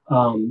him.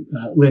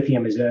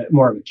 Lithium is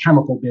more of a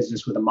chemical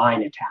business with a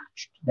mine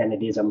attached than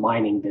it is a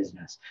mining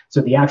business. So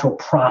the actual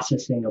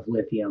processing of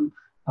lithium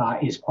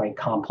is quite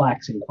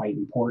complex and quite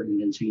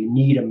important. And so you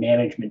need a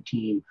management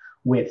team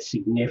with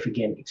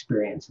significant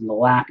experience. And the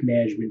LAC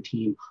management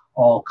team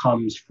all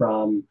comes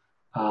from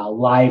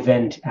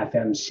Livent,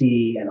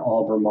 FMC, and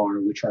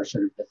Albemarle, which are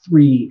sort of the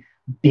three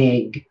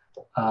big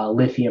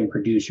lithium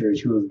producers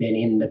who have been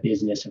in the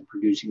business of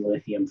producing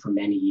lithium for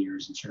many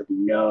years and sort of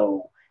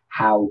know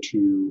how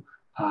to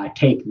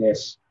take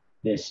this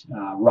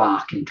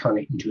rock and turn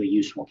it into a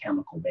useful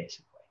chemical,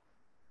 basically.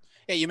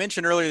 Yeah, you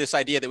mentioned earlier this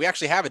idea that we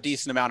actually have a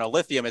decent amount of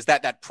lithium. Is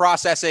that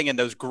processing and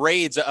those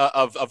grades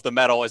of the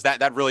metal, is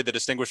that really the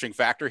distinguishing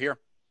factor here?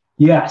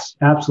 Yes,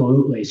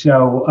 absolutely.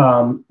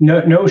 So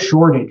no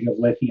shortage of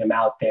lithium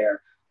out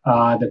there.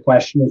 The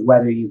question is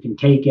whether you can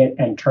take it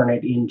and turn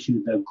it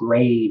into the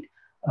grade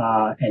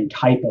and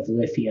type of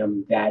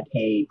lithium that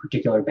a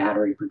particular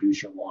battery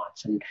producer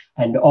wants.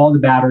 And all the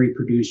battery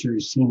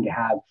producers seem to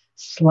have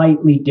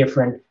slightly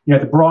different,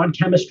 the broad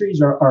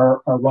chemistries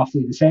are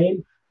roughly the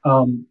same.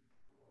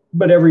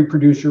 But every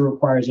producer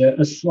requires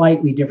a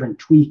slightly different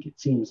tweak, it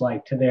seems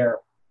like, to their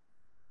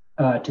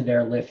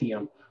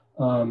lithium.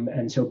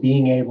 And so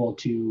being able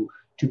to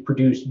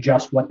produce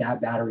just what that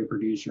battery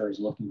producer is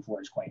looking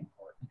for is quite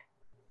important.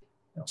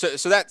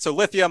 So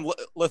Lithium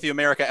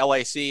America,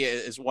 LAC,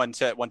 is one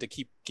to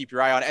keep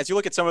your eye on. As you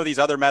look at some of these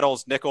other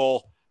metals,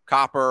 nickel,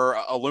 copper,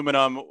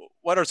 aluminum,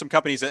 what are some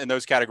companies in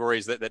those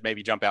categories that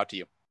maybe jump out to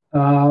you?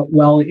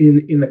 Well,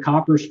 in the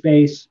copper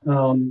space,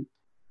 for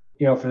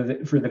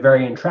the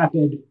very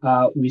intrepid,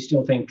 we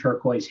still think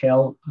Turquoise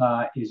Hill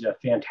is a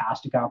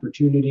fantastic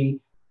opportunity.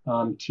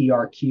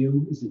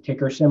 TRQ is the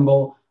ticker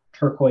symbol.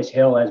 Turquoise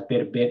Hill has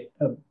been a bit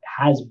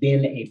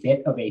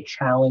of a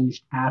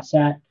challenged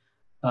asset,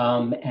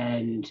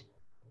 and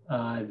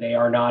they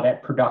are not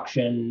at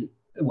production.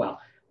 Well,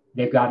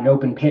 they've got an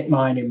open pit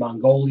mine in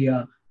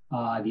Mongolia.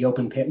 The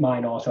open pit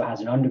mine also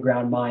has an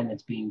underground mine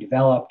that's being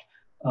developed.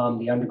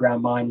 The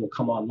underground mine will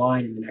come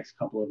online in the next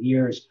couple of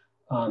years.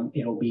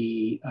 It'll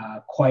be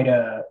quite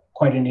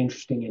an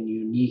interesting and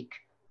unique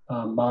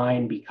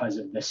mine because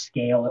of the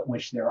scale at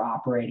which they're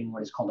operating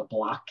what is called a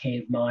block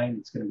cave mine.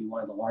 It's going to be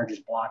one of the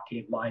largest block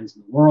cave mines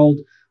in the world.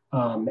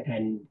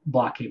 And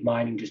block cave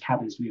mining just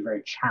happens to be a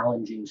very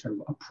challenging sort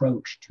of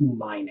approach to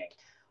mining.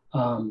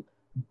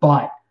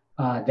 But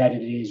that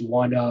it is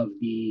one of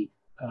the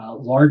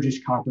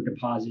largest copper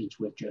deposits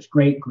with just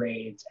great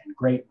grades and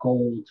great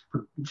gold,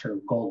 sort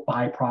of gold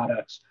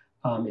byproducts,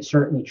 is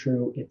certainly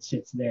true. It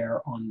sits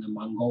there on the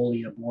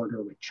Mongolia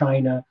border with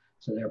China,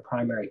 so their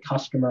primary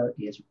customer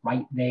is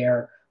right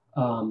there.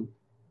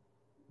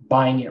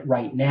 Buying it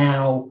right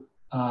now,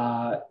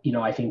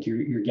 I think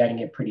you're getting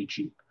it pretty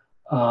cheap.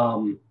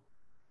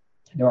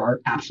 There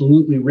are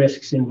absolutely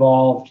risks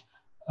involved,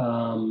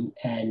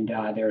 and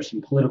there are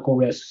some political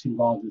risks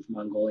involved with the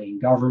Mongolian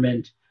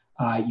government.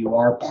 You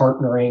are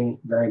partnering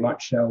very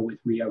much so with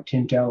Rio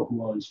Tinto,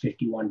 who owns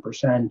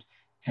 51%.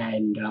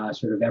 And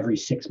sort of every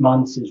 6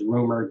 months is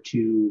rumored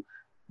to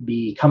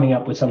be coming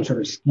up with some sort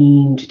of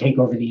scheme to take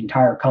over the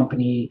entire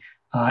company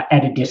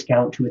at a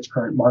discount to its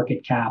current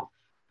market cap.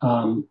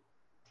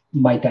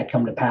 Might that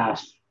come to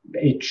pass?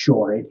 It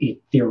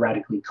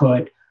theoretically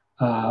could.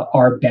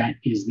 Our bet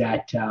is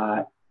that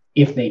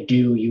if they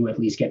do, you at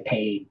least get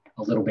paid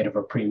a little bit of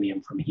a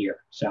premium from here.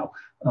 So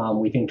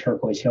we think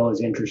Turquoise Hill is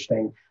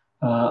interesting.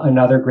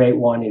 Another great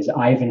one is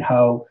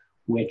Ivanhoe,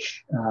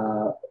 which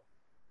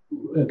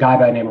a guy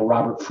by the name of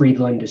Robert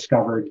Friedland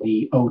discovered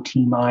the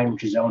OT mine,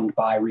 which is owned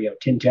by Rio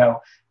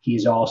Tinto.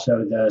 He's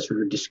also the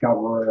sort of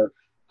discoverer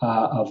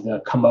of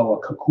the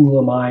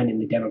Kamoa-Kakula mine in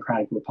the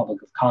Democratic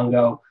Republic of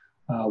Congo,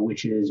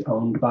 which is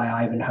owned by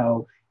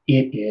Ivanhoe.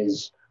 It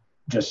is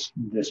just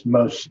this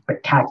most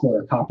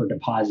spectacular copper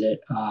deposit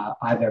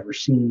I've ever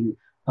seen.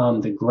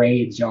 The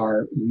grades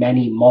are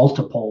many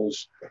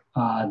multiples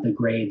the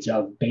grades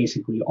of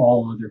basically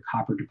all other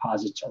copper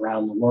deposits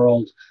around the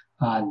world.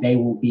 They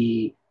will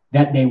be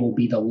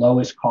the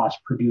lowest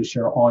cost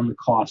producer on the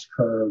cost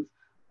curve,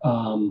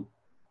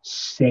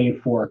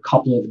 save for a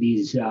couple of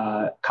these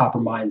copper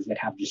mines that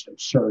have just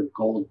absurd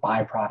gold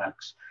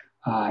byproducts,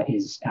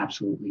 is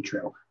absolutely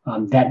true.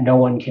 That no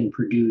one can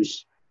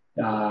produce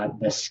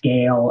the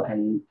scale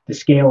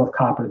of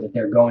copper that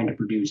they're going to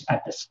produce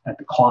at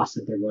the cost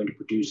that they're going to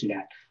produce it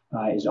at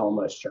is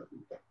almost certain.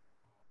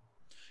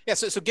 Yeah.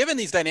 So given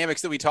these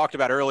dynamics that we talked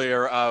about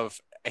earlier of,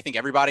 I think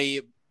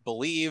everybody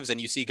believes,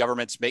 and you see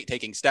governments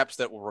taking steps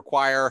that will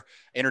require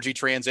energy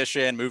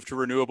transition, move to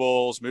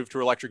renewables, move to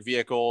electric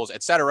vehicles,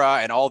 et cetera.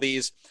 And all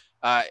these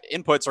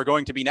inputs are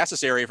going to be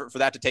necessary for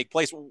that to take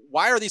place.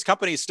 Why are these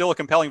companies still a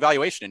compelling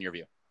valuation in your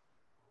view?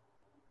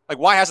 Like,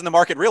 why hasn't the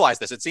market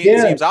realized this? It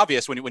seems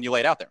obvious when you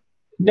lay it out there.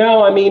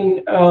 No, I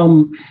mean,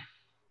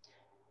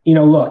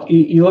 look,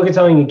 you look at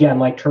something again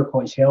like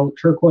Turquoise Hill.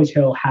 Turquoise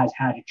Hill has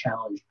had a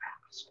challenge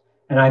past.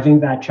 And I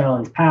think that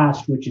challenge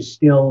past, which is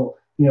still,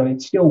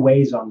 it still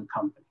weighs on the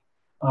company.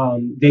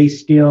 They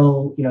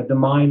still,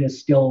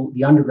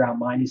 the underground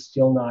mine is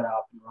still not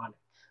up and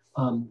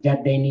running.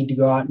 That they need to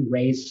go out and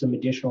raise some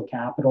additional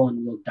capital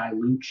and will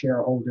dilute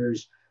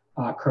shareholders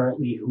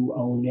currently who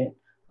own it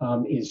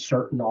is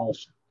certain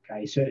also.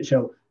 Okay,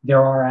 so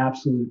there are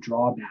absolute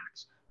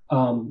drawbacks.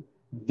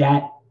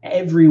 That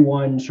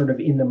everyone sort of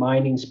in the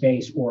mining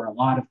space, or a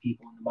lot of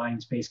people in the mining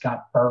space,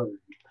 got burned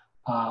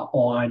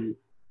on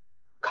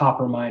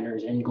copper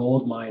miners and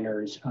gold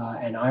miners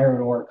and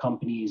iron ore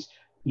companies,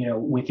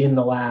 within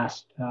the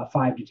last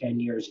 5 to 10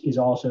 years is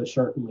also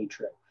certainly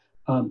true.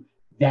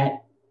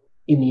 That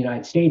in the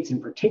United States in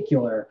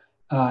particular,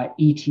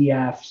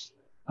 ETFs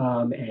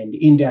and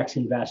index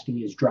investing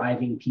is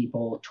driving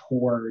people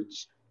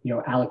towards,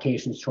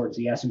 allocations towards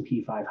the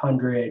S&P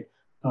 500,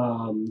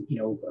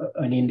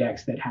 an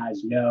index that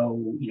has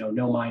no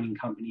mining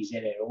companies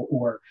in it,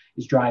 or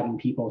is driving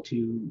people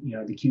to,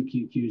 the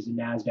QQQs and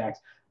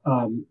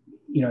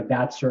NASDAQs.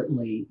 That's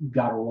certainly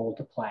got a role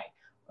to play.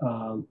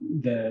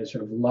 The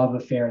sort of love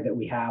affair that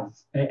we have,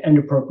 and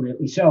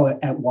appropriately so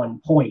at one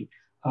point,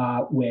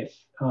 with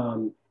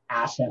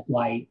asset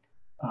light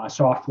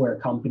software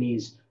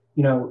companies,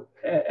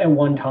 at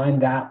one time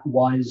that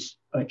was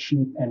a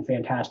cheap and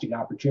fantastic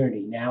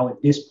opportunity. Now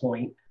at this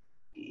point,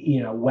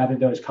 whether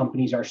those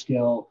companies are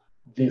still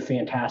the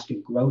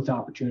fantastic growth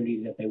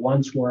opportunity that they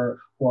once were,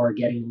 or are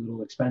getting a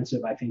little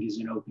expensive, I think is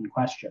an open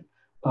question.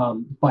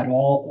 But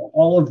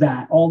all of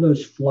that, all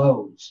those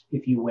flows,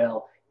 if you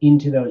will,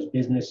 into those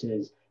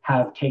businesses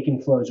have taken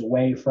flows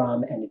away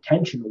from and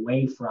attention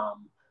away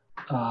from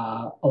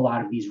a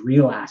lot of these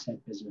real asset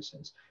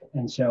businesses.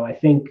 And so I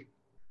think,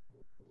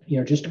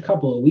 just a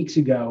couple of weeks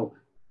ago,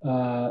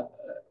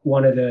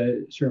 one of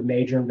the sort of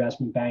major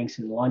investment banks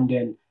in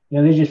London,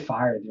 they just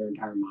fired their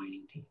entire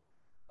mining team.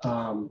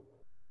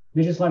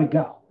 They just let it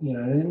go.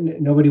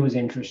 Nobody was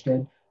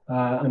interested.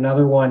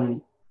 Another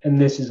one, and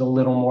this is a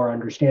little more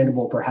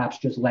understandable, perhaps,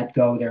 just let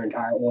go their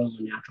entire oil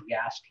and natural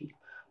gas team.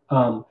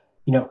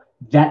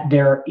 That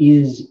there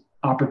is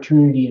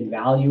opportunity and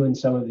value in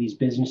some of these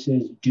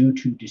businesses due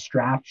to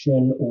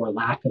distraction or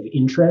lack of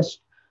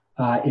interest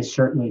is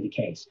certainly the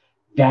case.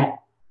 That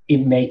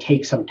it may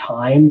take some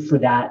time for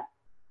that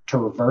to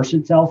reverse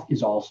itself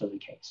is also the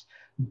case.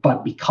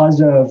 But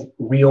because of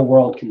real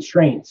world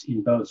constraints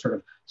in both sort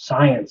of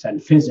science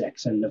and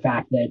physics, and the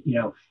fact that,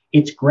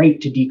 it's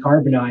great to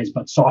decarbonize,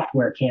 but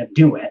software can't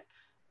do it,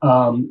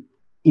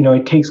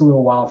 it takes a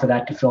little while for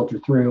that to filter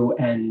through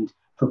and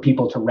for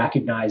people to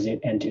recognize it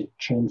and to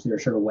change their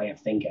sort of way of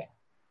thinking.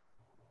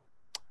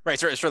 Right,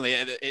 certainly.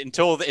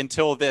 Until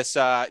this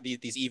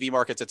these EV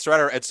markets, et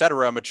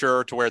cetera,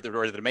 mature to where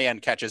the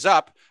demand catches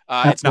up,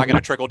 it's not going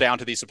to trickle down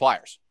to these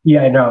suppliers.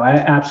 Yeah, no,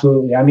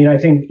 absolutely. I mean, I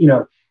think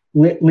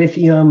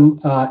lithium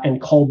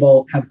and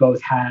cobalt have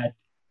both had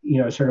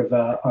sort of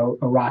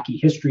a rocky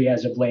history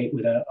as of late,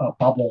 with a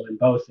bubble in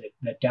both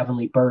that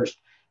definitely burst,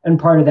 and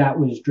part of that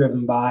was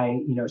driven by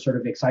sort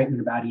of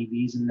excitement about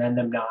EVs and then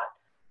them not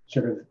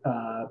sort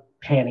of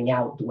panning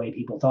out the way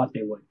people thought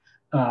they would.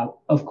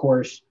 Of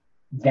course,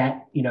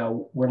 that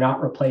we're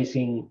not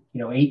replacing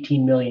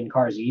 18 million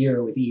cars a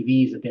year with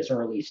EVs at this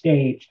early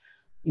stage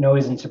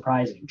isn't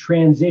surprising.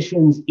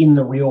 Transitions in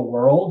the real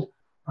world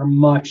are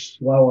much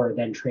slower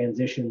than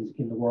transitions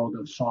in the world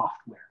of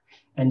software.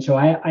 And so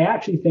I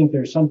actually think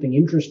there's something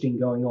interesting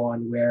going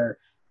on where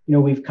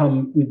we've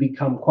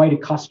become quite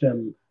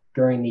accustomed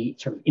during the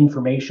sort of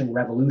information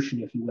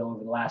revolution, if you will,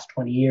 over the last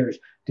 20 years,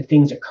 to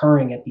things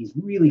occurring at these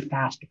really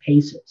fast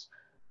paces.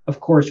 Of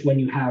course, when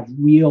you have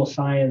real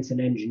science and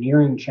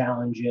engineering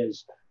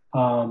challenges,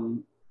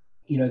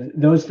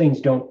 those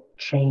things don't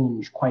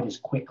change quite as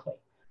quickly.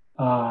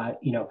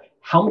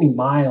 How many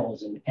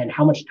miles and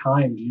how much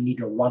time do you need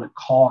to run a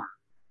car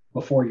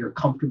before you're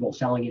comfortable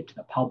selling it to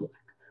the public?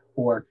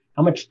 Or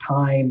how much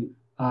time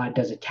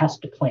does a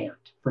test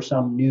plant for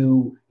some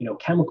new,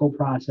 chemical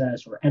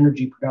process or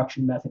energy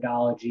production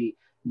methodology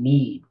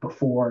need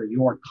before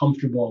you're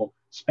comfortable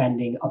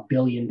spending $1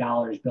 billion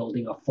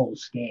building a full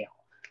scale?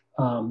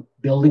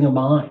 Building a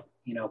mine,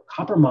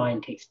 copper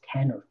mine takes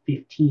 10 or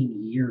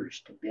 15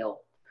 years to build.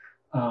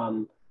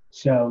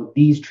 So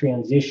these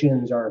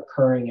transitions are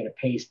occurring at a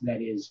pace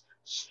that is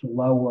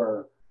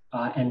slower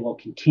and will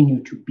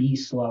continue to be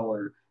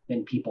slower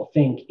than people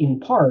think, in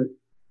part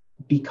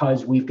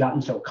because we've gotten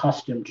so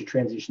accustomed to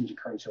transitions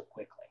occurring so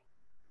quickly.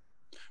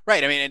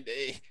 Right. I mean,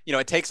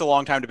 it takes a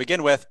long time to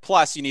begin with.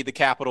 Plus, you need the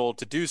capital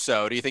to do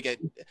so. Do you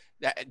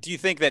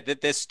think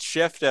that this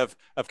shift of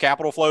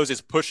capital flows is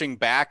pushing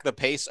back the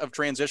pace of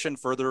transition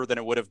further than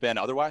it would have been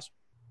otherwise?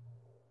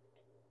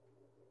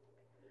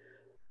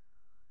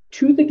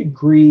 To the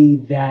degree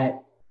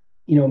that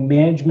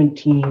management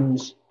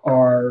teams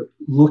are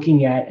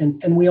looking at,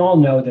 and we all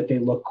know that they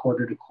look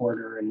quarter to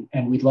quarter,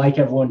 and we'd like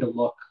everyone to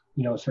look,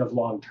 sort of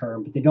long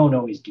term, but they don't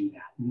always do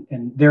that.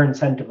 And they're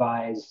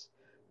incentivized.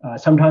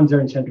 Sometimes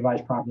they're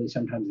incentivized properly,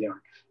 sometimes they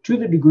aren't. To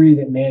the degree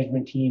that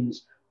management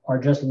teams are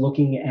just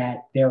looking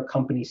at their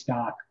company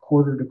stock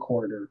quarter to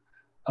quarter,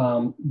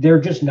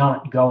 they're just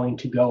not going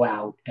to go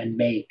out and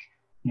make,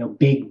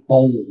 big,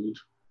 bold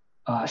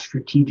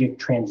strategic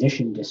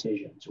transition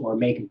decisions or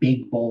make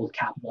big, bold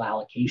capital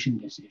allocation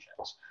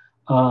decisions.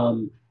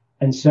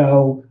 And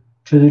so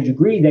to the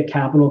degree that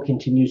capital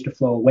continues to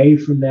flow away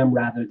from them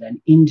rather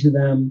than into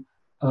them,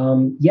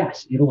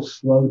 yes, it'll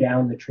slow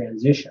down the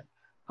transition.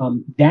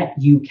 That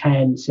you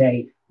can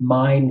say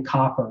mine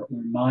copper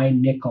or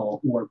mine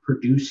nickel or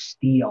produce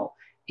steel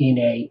in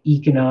a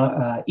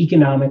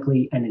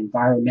economically and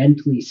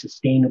environmentally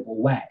sustainable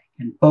way.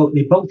 And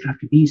they both have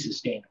to be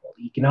sustainable.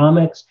 The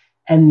economics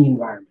and the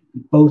environment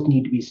both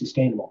need to be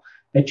sustainable.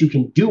 That you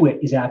can do it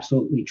is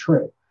absolutely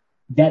true.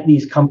 That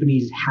these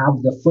companies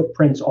have the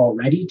footprints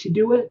already to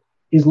do it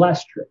is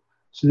less true.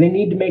 So they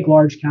need to make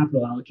large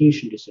capital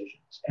allocation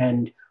decisions.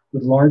 And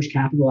with large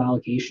capital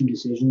allocation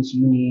decisions,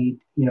 you need,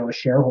 a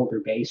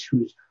shareholder base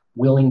who's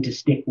willing to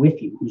stick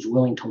with you, who's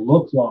willing to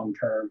look long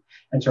term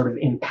and sort of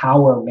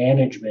empower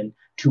management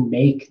to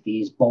make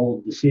these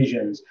bold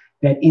decisions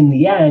that in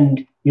the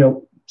end,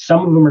 some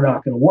of them are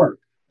not going to work,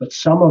 but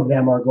some of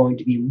them are going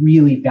to be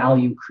really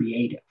value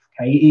creative.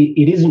 Okay?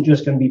 It isn't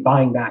just going to be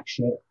buying back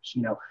shares.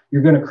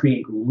 You're going to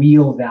create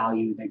real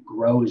value that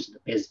grows the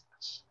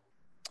business.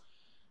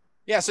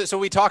 Yeah. So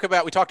we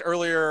talked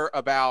earlier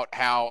about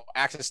how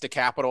access to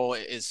capital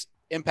is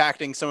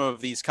impacting some of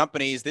these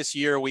companies. This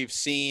year, we've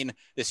seen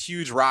this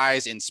huge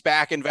rise in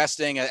SPAC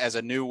investing as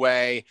a new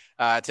way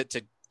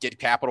to get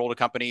capital to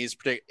companies.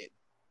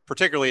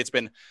 Particularly, it's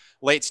been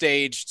late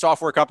stage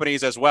software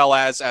companies as well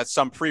as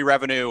some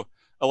pre-revenue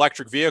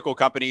electric vehicle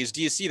companies.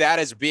 Do you see that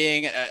as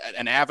being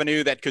an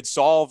avenue that could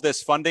solve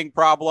this funding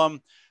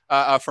problem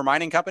for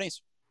mining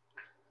companies?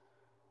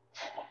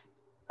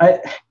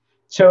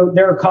 So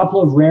there are a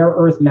couple of rare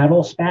earth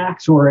metal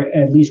SPACs, or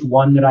at least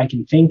one that I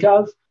can think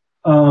of,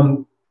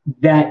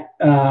 that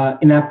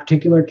in that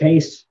particular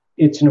case,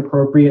 it's an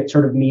appropriate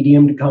sort of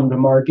medium to come to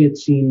market.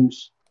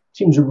 Seems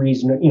a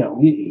reason,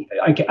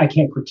 I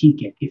can't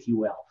critique it, if you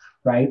will,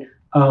 right?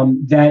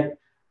 That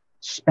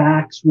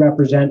SPACs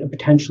represent a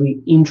potentially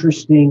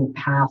interesting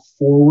path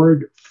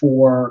forward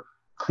for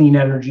clean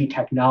energy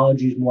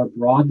technologies more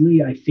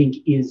broadly, I think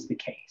is the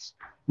case.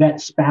 That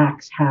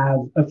SPACs have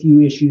a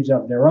few issues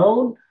of their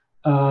own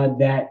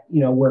that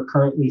we're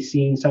currently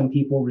seeing some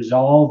people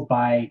resolve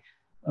by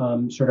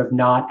sort of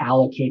not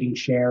allocating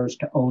shares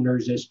to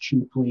owners as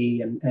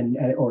cheaply and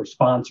or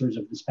sponsors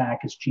of the SPAC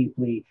as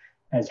cheaply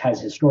as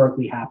has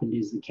historically happened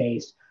is the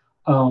case.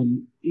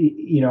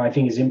 I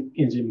think is an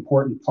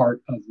important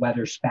part of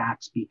whether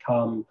SPACs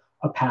become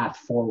a path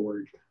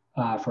forward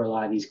for a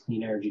lot of these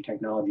clean energy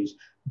technologies.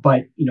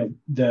 But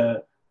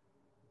the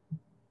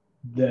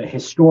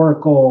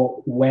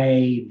historical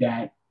way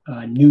that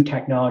new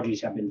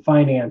technologies have been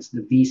financed,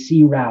 the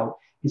VC route,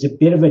 is a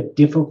bit of a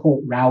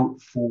difficult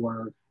route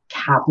for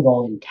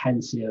capital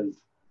intensive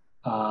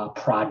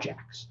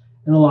projects.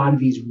 And a lot of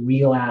these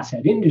real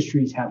asset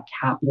industries have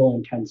capital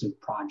intensive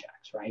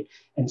projects, right?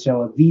 And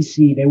so a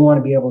VC, they want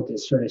to be able to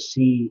sort of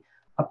see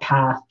a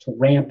path to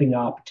ramping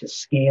up, to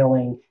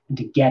scaling, and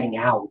to getting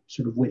out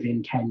sort of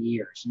within 10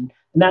 years. And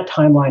that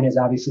timeline has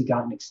obviously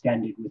gotten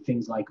extended with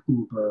things like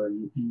Uber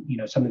and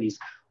some of these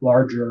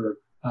larger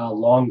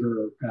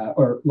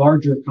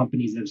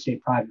companies that have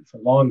stayed private for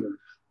longer.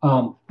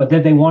 But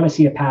that they want to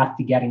see a path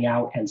to getting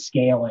out and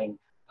scaling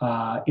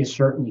is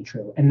certainly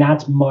true. And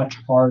that's much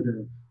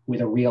harder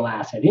with a real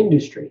asset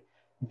industry,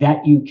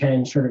 that you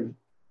can sort of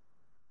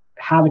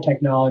have a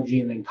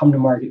technology and then come to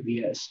market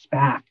via a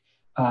SPAC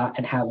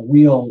and have a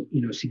real,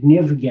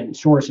 significant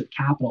source of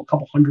capital, a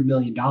couple $100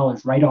 million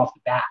right off the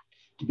bat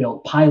to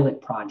build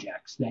pilot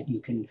projects that you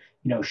can,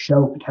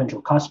 show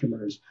potential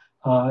customers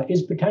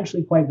is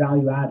potentially quite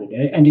value added.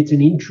 And it's a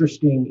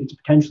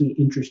potentially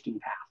interesting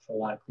path for a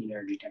lot of clean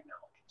energy technologies.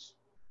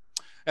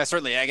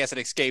 Certainly, I guess it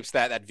escapes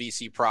that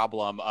VC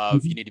problem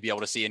of you need to be able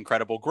to see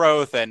incredible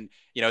growth. And,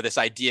 this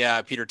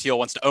idea, Peter Thiel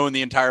wants to own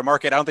the entire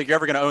market. I don't think you're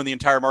ever going to own the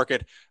entire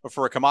market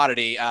for a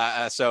commodity.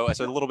 So it's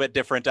a little bit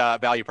different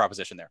value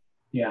proposition there.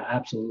 Yeah,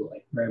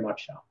 absolutely. Very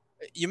much so.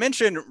 You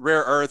mentioned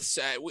rare earths.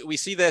 We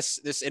see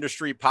this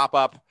industry pop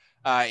up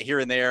here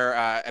and there.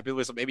 I believe it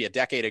was maybe a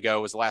decade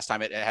ago was the last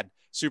time it had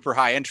super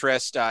high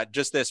interest.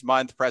 Just this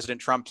month,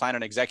 President Trump signed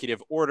an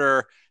executive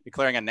order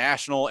declaring a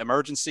national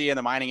emergency in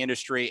the mining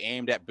industry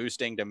aimed at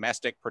boosting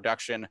domestic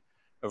production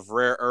of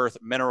rare earth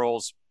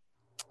minerals,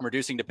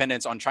 reducing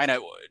dependence on China.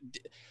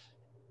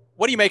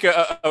 What do you make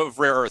of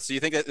rare earths? Do you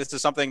think that this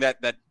is something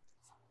that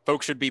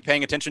folks should be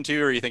paying attention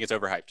to, or do you think it's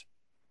overhyped?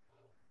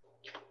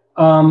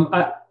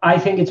 I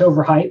think it's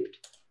overhyped.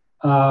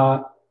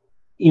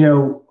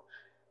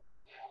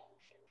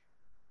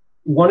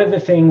 One of the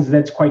things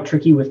that's quite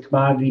tricky with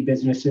commodity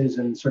businesses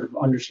and sort of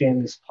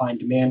understanding the supply and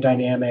demand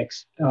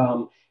dynamics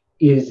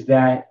is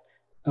that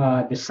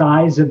the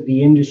size of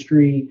the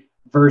industry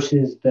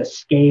versus the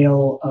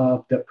scale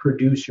of the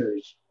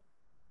producers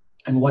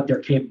and what they're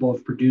capable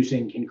of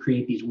producing can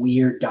create these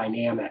weird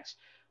dynamics.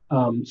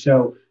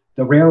 So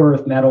the rare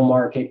earth metal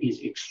market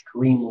is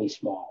extremely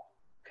small.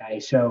 Okay,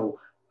 so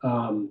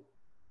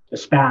the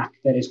SPAC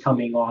that is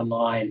coming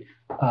online,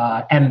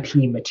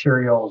 MP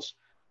Materials,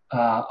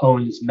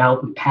 owns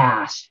Mountain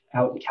Pass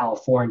out in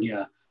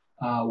California,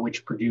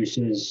 which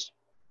produces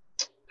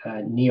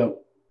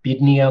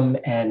neodymium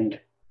and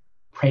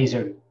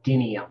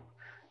praseodymium,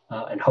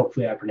 and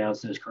hopefully I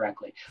pronounced those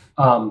correctly.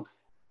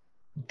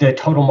 The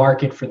total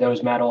market for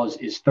those metals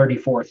is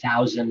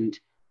 34,000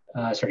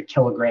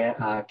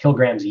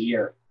 kilograms a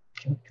year.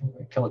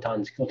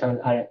 Kilotons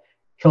or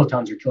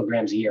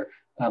kilograms a year.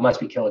 Must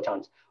be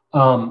kilotons.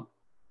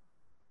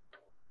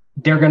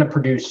 They're going to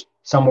produce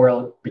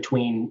somewhere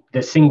between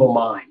the single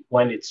mine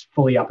when it's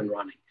fully up and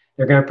running.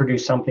 They're going to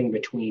produce something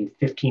between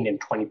 15 and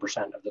 20%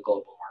 of the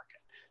global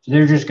market. So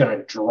they're just going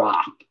to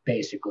drop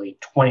basically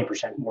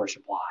 20% more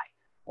supply,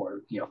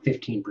 or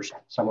 15%,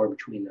 somewhere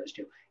between those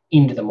two,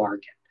 into the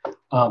market.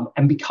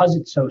 And because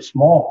it's so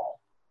small,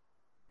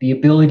 the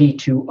ability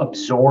to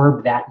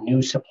absorb that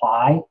new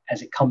supply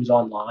as it comes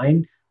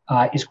online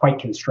is quite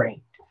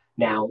constrained.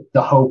 Now,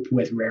 the hope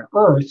with rare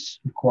earths,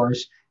 of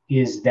course,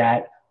 is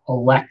that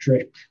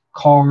electric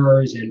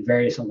cars and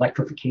various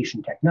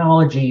electrification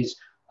technologies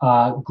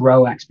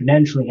grow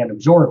exponentially and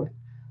absorb it.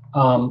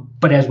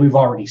 But as we've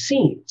already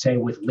seen, say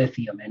with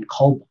lithium and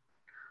cobalt,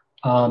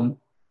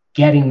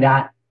 getting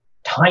that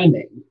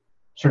timing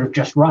sort of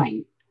just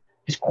right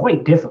is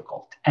quite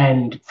difficult.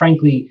 And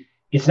frankly,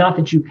 it's not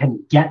that you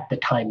can get the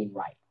timing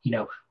right.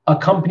 A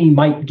company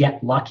might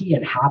get lucky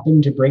and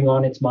happen to bring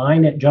on its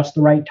mine at just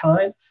the right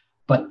time,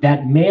 but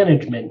that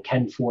management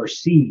can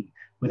foresee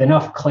with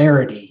enough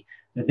clarity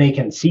that they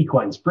can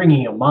sequence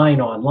bringing a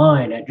mine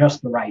online at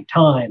just the right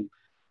time.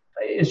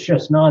 It's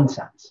just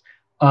nonsense.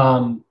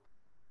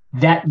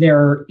 That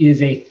there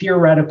is a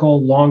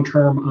theoretical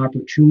long-term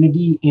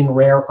opportunity in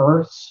rare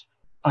earths,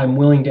 I'm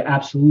willing to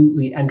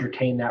absolutely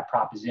entertain that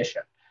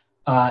proposition.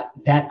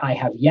 That I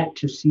have yet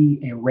to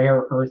see a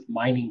rare earth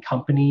mining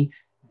company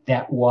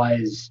that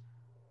was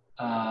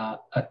a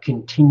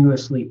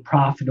continuously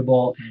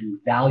profitable and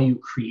value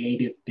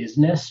creative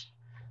business.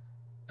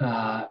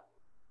 I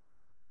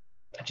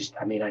just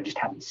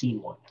haven't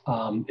seen one.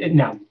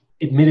 Now,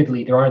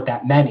 admittedly, there aren't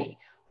that many,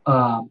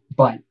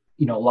 but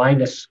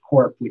Lynas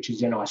Corp, which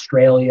is in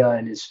Australia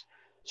and is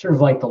sort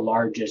of like the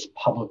largest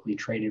publicly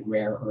traded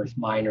rare earth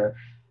miner.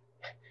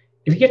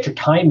 If you get your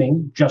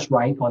timing just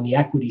right on the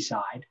equity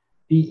side,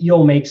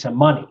 you'll make some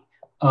money,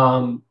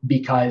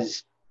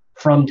 because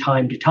from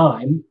time to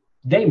time,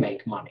 they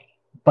make money.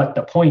 But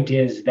the point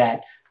is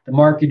that the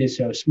market is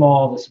so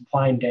small, the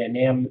supply and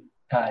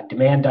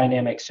demand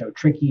dynamics so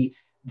tricky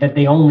that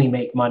they only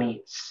make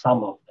money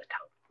some of the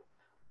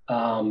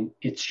time.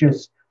 It's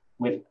just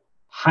with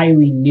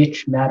highly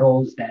niche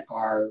metals that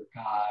are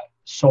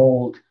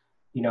sold,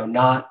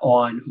 not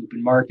on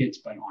open markets,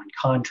 but on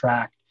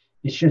contract.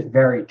 It's just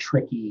very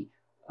tricky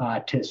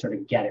to sort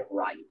of get it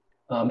right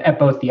at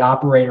both the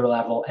operator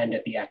level and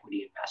at the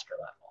equity investor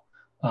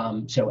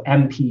level. So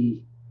MP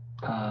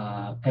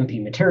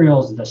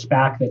Materials, the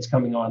SPAC that's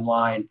coming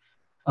online,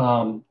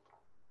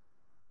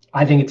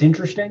 I think it's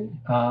interesting.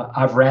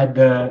 I've read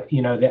the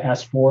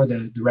S4,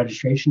 the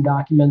registration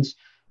documents.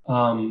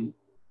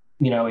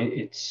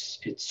 It's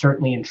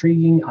certainly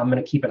intriguing. I'm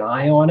going to keep an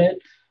eye on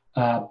it,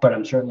 but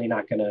I'm certainly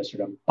not going to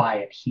sort of buy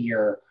it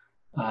here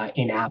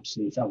in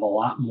absence of a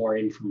lot more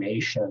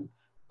information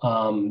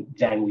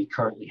than we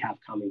currently have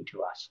coming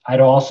to us.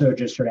 I'd also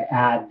just sort of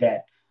add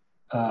that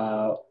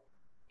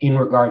in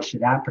regards to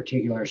that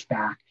particular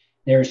SPAC,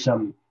 there's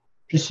some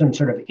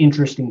sort of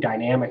interesting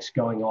dynamics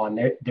going on.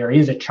 There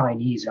is a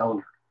Chinese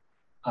owner,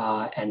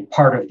 and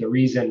part of the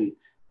reason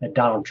that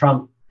Donald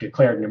Trump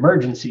declared an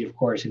emergency, of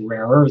course, in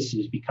rare earths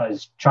is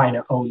because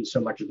China owns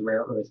so much of the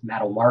rare earth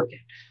metal market.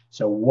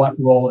 So what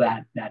role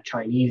that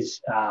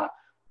Chinese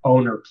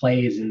owner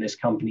plays in this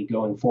company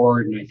going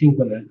forward, and I think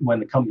when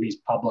the company's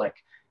public,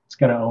 it's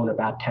going to own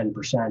about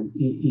 10%,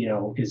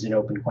 is an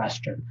open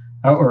question,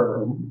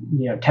 or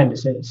 6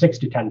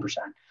 to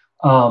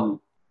 10%.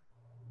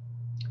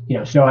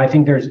 So I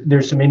think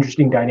there's some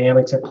interesting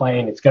dynamics at play,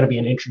 and it's going to be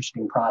an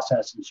interesting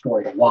process and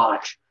story to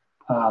watch.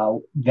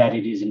 That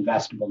it is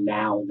investable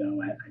now,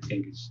 though, I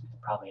think is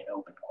probably an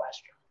open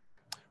question.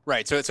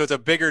 Right. So it's a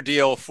bigger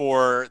deal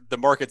for the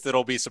markets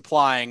that'll be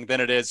supplying than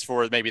it is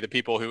for maybe the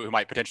people who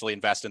might potentially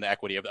invest in the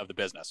equity of the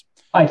business.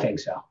 I think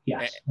so.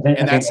 Yes.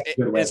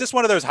 Is this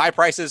one of those high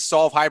prices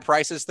solve high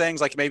prices things,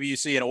 like maybe you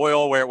see in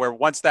oil, where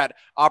once that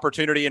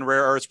opportunity in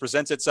rare earths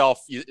presents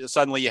itself,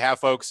 suddenly you have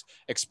folks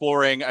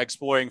exploring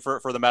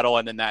for the metal,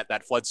 and then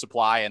that floods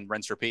supply and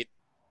rinse repeat?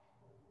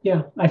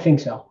 Yeah, I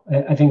think so.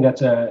 I think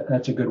that's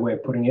a good way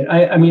of putting it.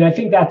 I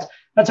think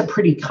that's a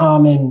pretty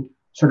common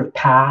sort of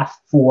path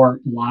for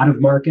a lot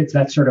of markets.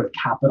 That's sort of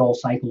capital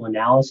cycle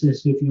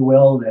analysis, if you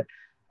will, that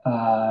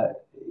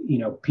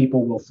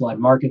people will flood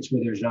markets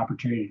where there's an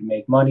opportunity to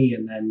make money,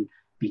 and then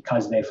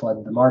because they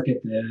flood the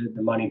market,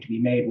 the money to be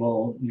made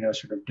will,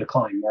 sort of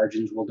decline.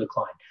 Margins will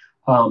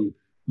decline.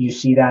 You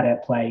see that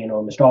at play in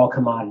almost all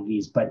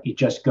commodities, but it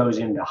just goes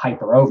into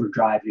hyper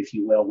overdrive, if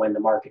you will, when the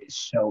market is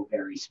so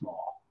very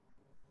small.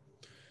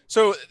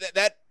 So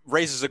that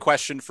raises a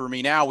question for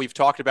me now. We've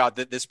talked about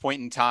this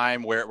point in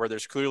time where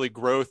there's clearly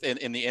growth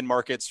in the end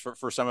markets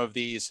for some of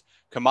these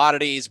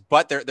commodities,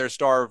 but they're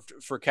starved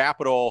for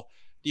capital.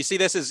 Do you see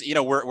this as,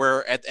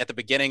 we're at the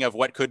beginning of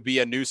what could be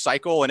a new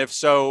cycle? And if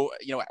so,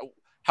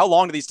 how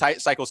long do these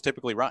cycles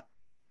typically run?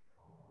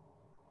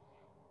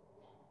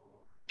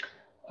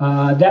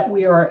 That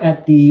we are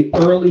at the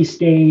early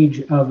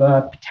stage of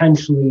a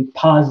potentially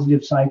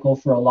positive cycle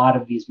for a lot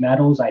of these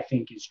metals, I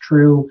think is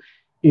true.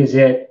 Is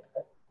it,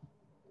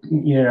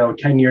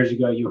 10 years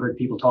ago, you heard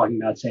people talking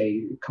about,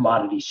 say,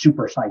 commodity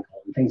super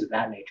cycle and things of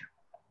that nature.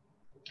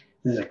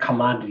 This is a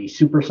commodity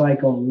super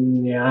cycle.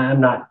 Yeah,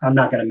 I'm not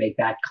going to make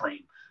that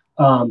claim.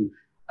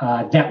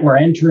 That we're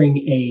entering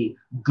a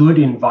good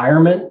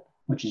environment,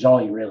 which is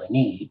all you really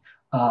need,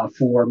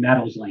 for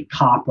metals like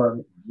copper,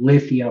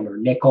 lithium, or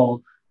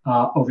nickel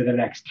over the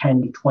next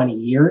 10 to 20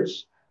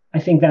 years. I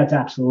think that's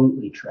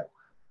absolutely true.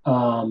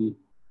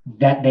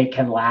 That they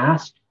can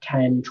last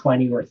 10,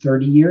 20, or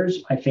 30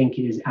 years, I think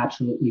is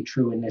absolutely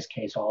true in this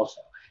case also.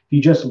 If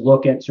you just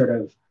look at sort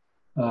of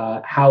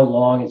how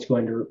long it's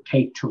going to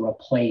take to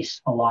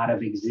replace a lot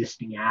of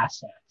existing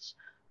assets,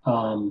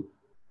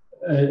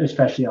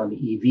 especially on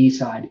the EV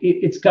side,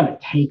 it's going to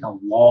take a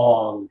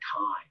long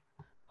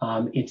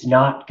time. It's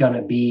not going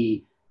to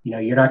be,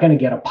 you're not going to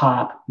get a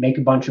pop, make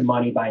a bunch of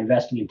money by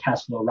investing in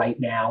Tesla right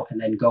now,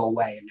 and then go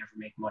away and never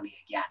make money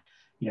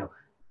again.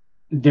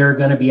 There are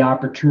going to be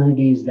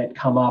opportunities that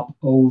come up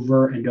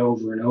over and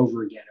over and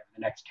over again over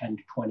the next 10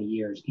 to 20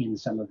 years in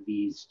some of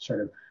these sort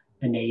of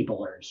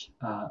enablers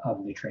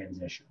of the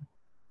transition.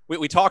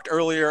 We talked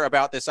earlier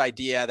about this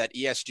idea that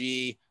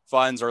ESG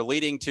funds are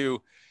leading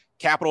to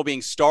capital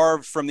being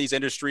starved from these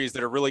industries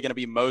that are really going to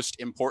be most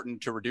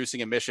important to reducing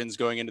emissions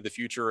going into the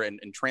future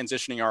and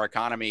transitioning our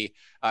economy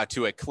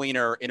to a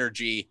cleaner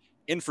energy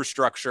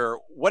infrastructure.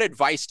 What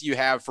advice do you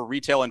have for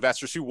retail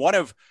investors who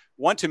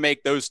want to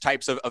make those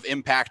types of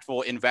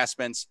impactful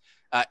investments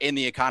in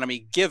the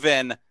economy,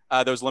 given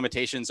those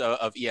limitations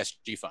of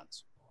ESG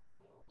funds?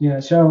 Yeah,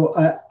 so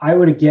I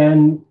would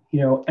again,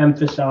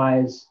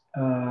 emphasize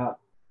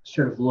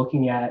sort of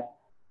looking at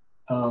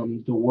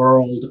the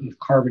world of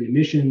carbon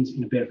emissions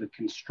in a bit of a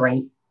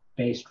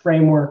constraint-based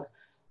framework.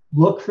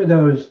 Look for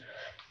those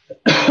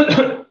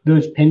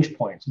those pinch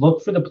points.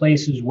 Look for the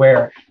places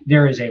where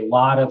there is a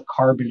lot of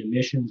carbon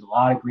emissions, a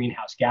lot of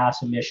greenhouse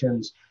gas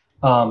emissions,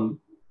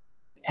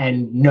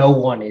 and no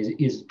one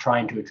is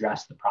trying to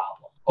address the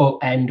problem,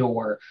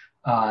 or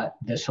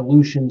the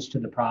solutions to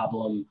the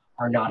problem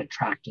are not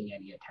attracting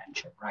any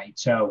attention, right?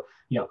 So,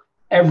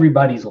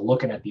 everybody's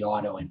looking at the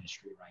auto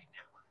industry right now.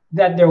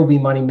 That there will be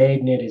money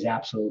made in it is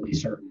absolutely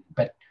certain,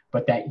 but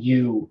that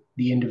you,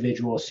 the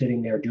individual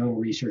sitting there doing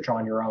research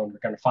on your own, are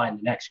going to find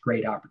the next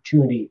great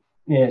opportunity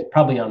is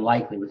probably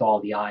unlikely with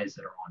all the eyes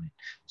that are on it.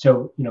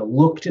 So,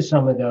 look to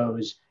some of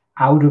those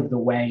out of the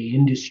way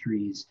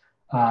industries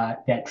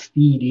that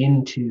feed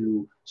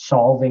into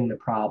solving the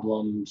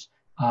problems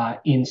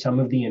in some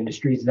of the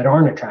industries that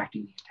aren't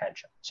attracting the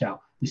attention. So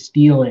the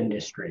steel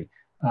industry,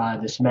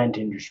 the cement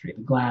industry,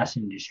 the glass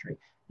industry,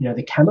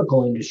 the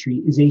chemical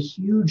industry is a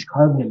huge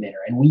carbon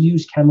emitter, and we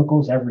use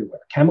chemicals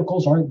everywhere.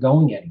 Chemicals aren't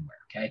going anywhere,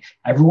 okay?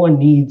 Everyone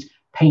needs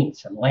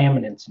paints and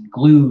laminates and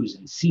glues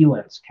and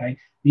sealants, okay?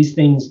 These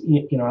things,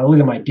 I look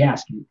at my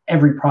desk and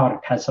every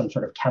product has some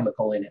sort of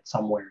chemical in it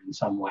somewhere in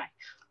some way.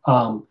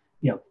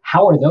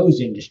 How are those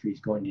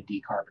industries going to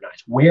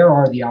decarbonize? Where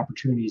are the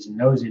opportunities in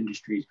those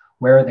industries?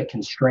 Where are the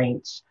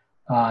constraints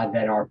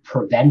that are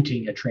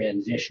preventing a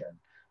transition?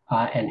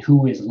 And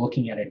who is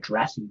looking at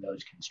addressing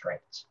those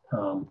constraints?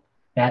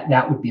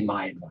 That would be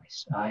my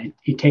advice.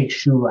 It takes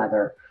shoe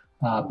leather,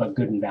 but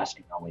good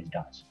investing always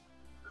does.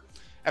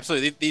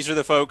 Absolutely. These are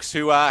the folks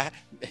who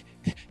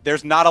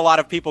there's not a lot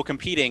of people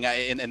competing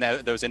in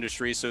those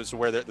industries, so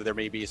where there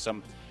may be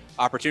some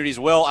opportunities.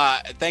 Will,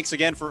 thanks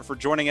again for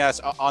joining us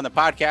on the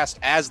podcast.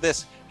 As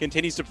this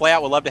continues to play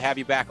out, we'd love to have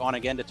you back on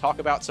again to talk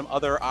about some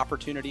other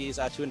opportunities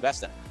to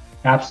invest in.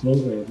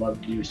 Absolutely. I'd love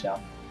to do so.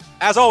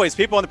 As always,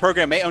 people on the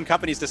program may own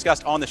companies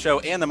discussed on the show,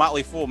 and the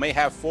Motley Fool may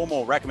have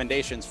formal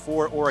recommendations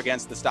for or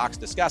against the stocks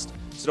discussed,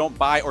 so don't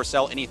buy or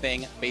sell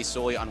anything based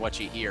solely on what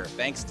you hear.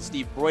 Thanks to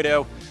Steve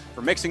Broido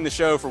for mixing the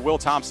show. For Will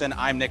Thompson,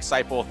 I'm Nick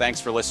Seipel.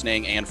 Thanks for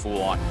listening, and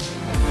Fool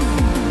on.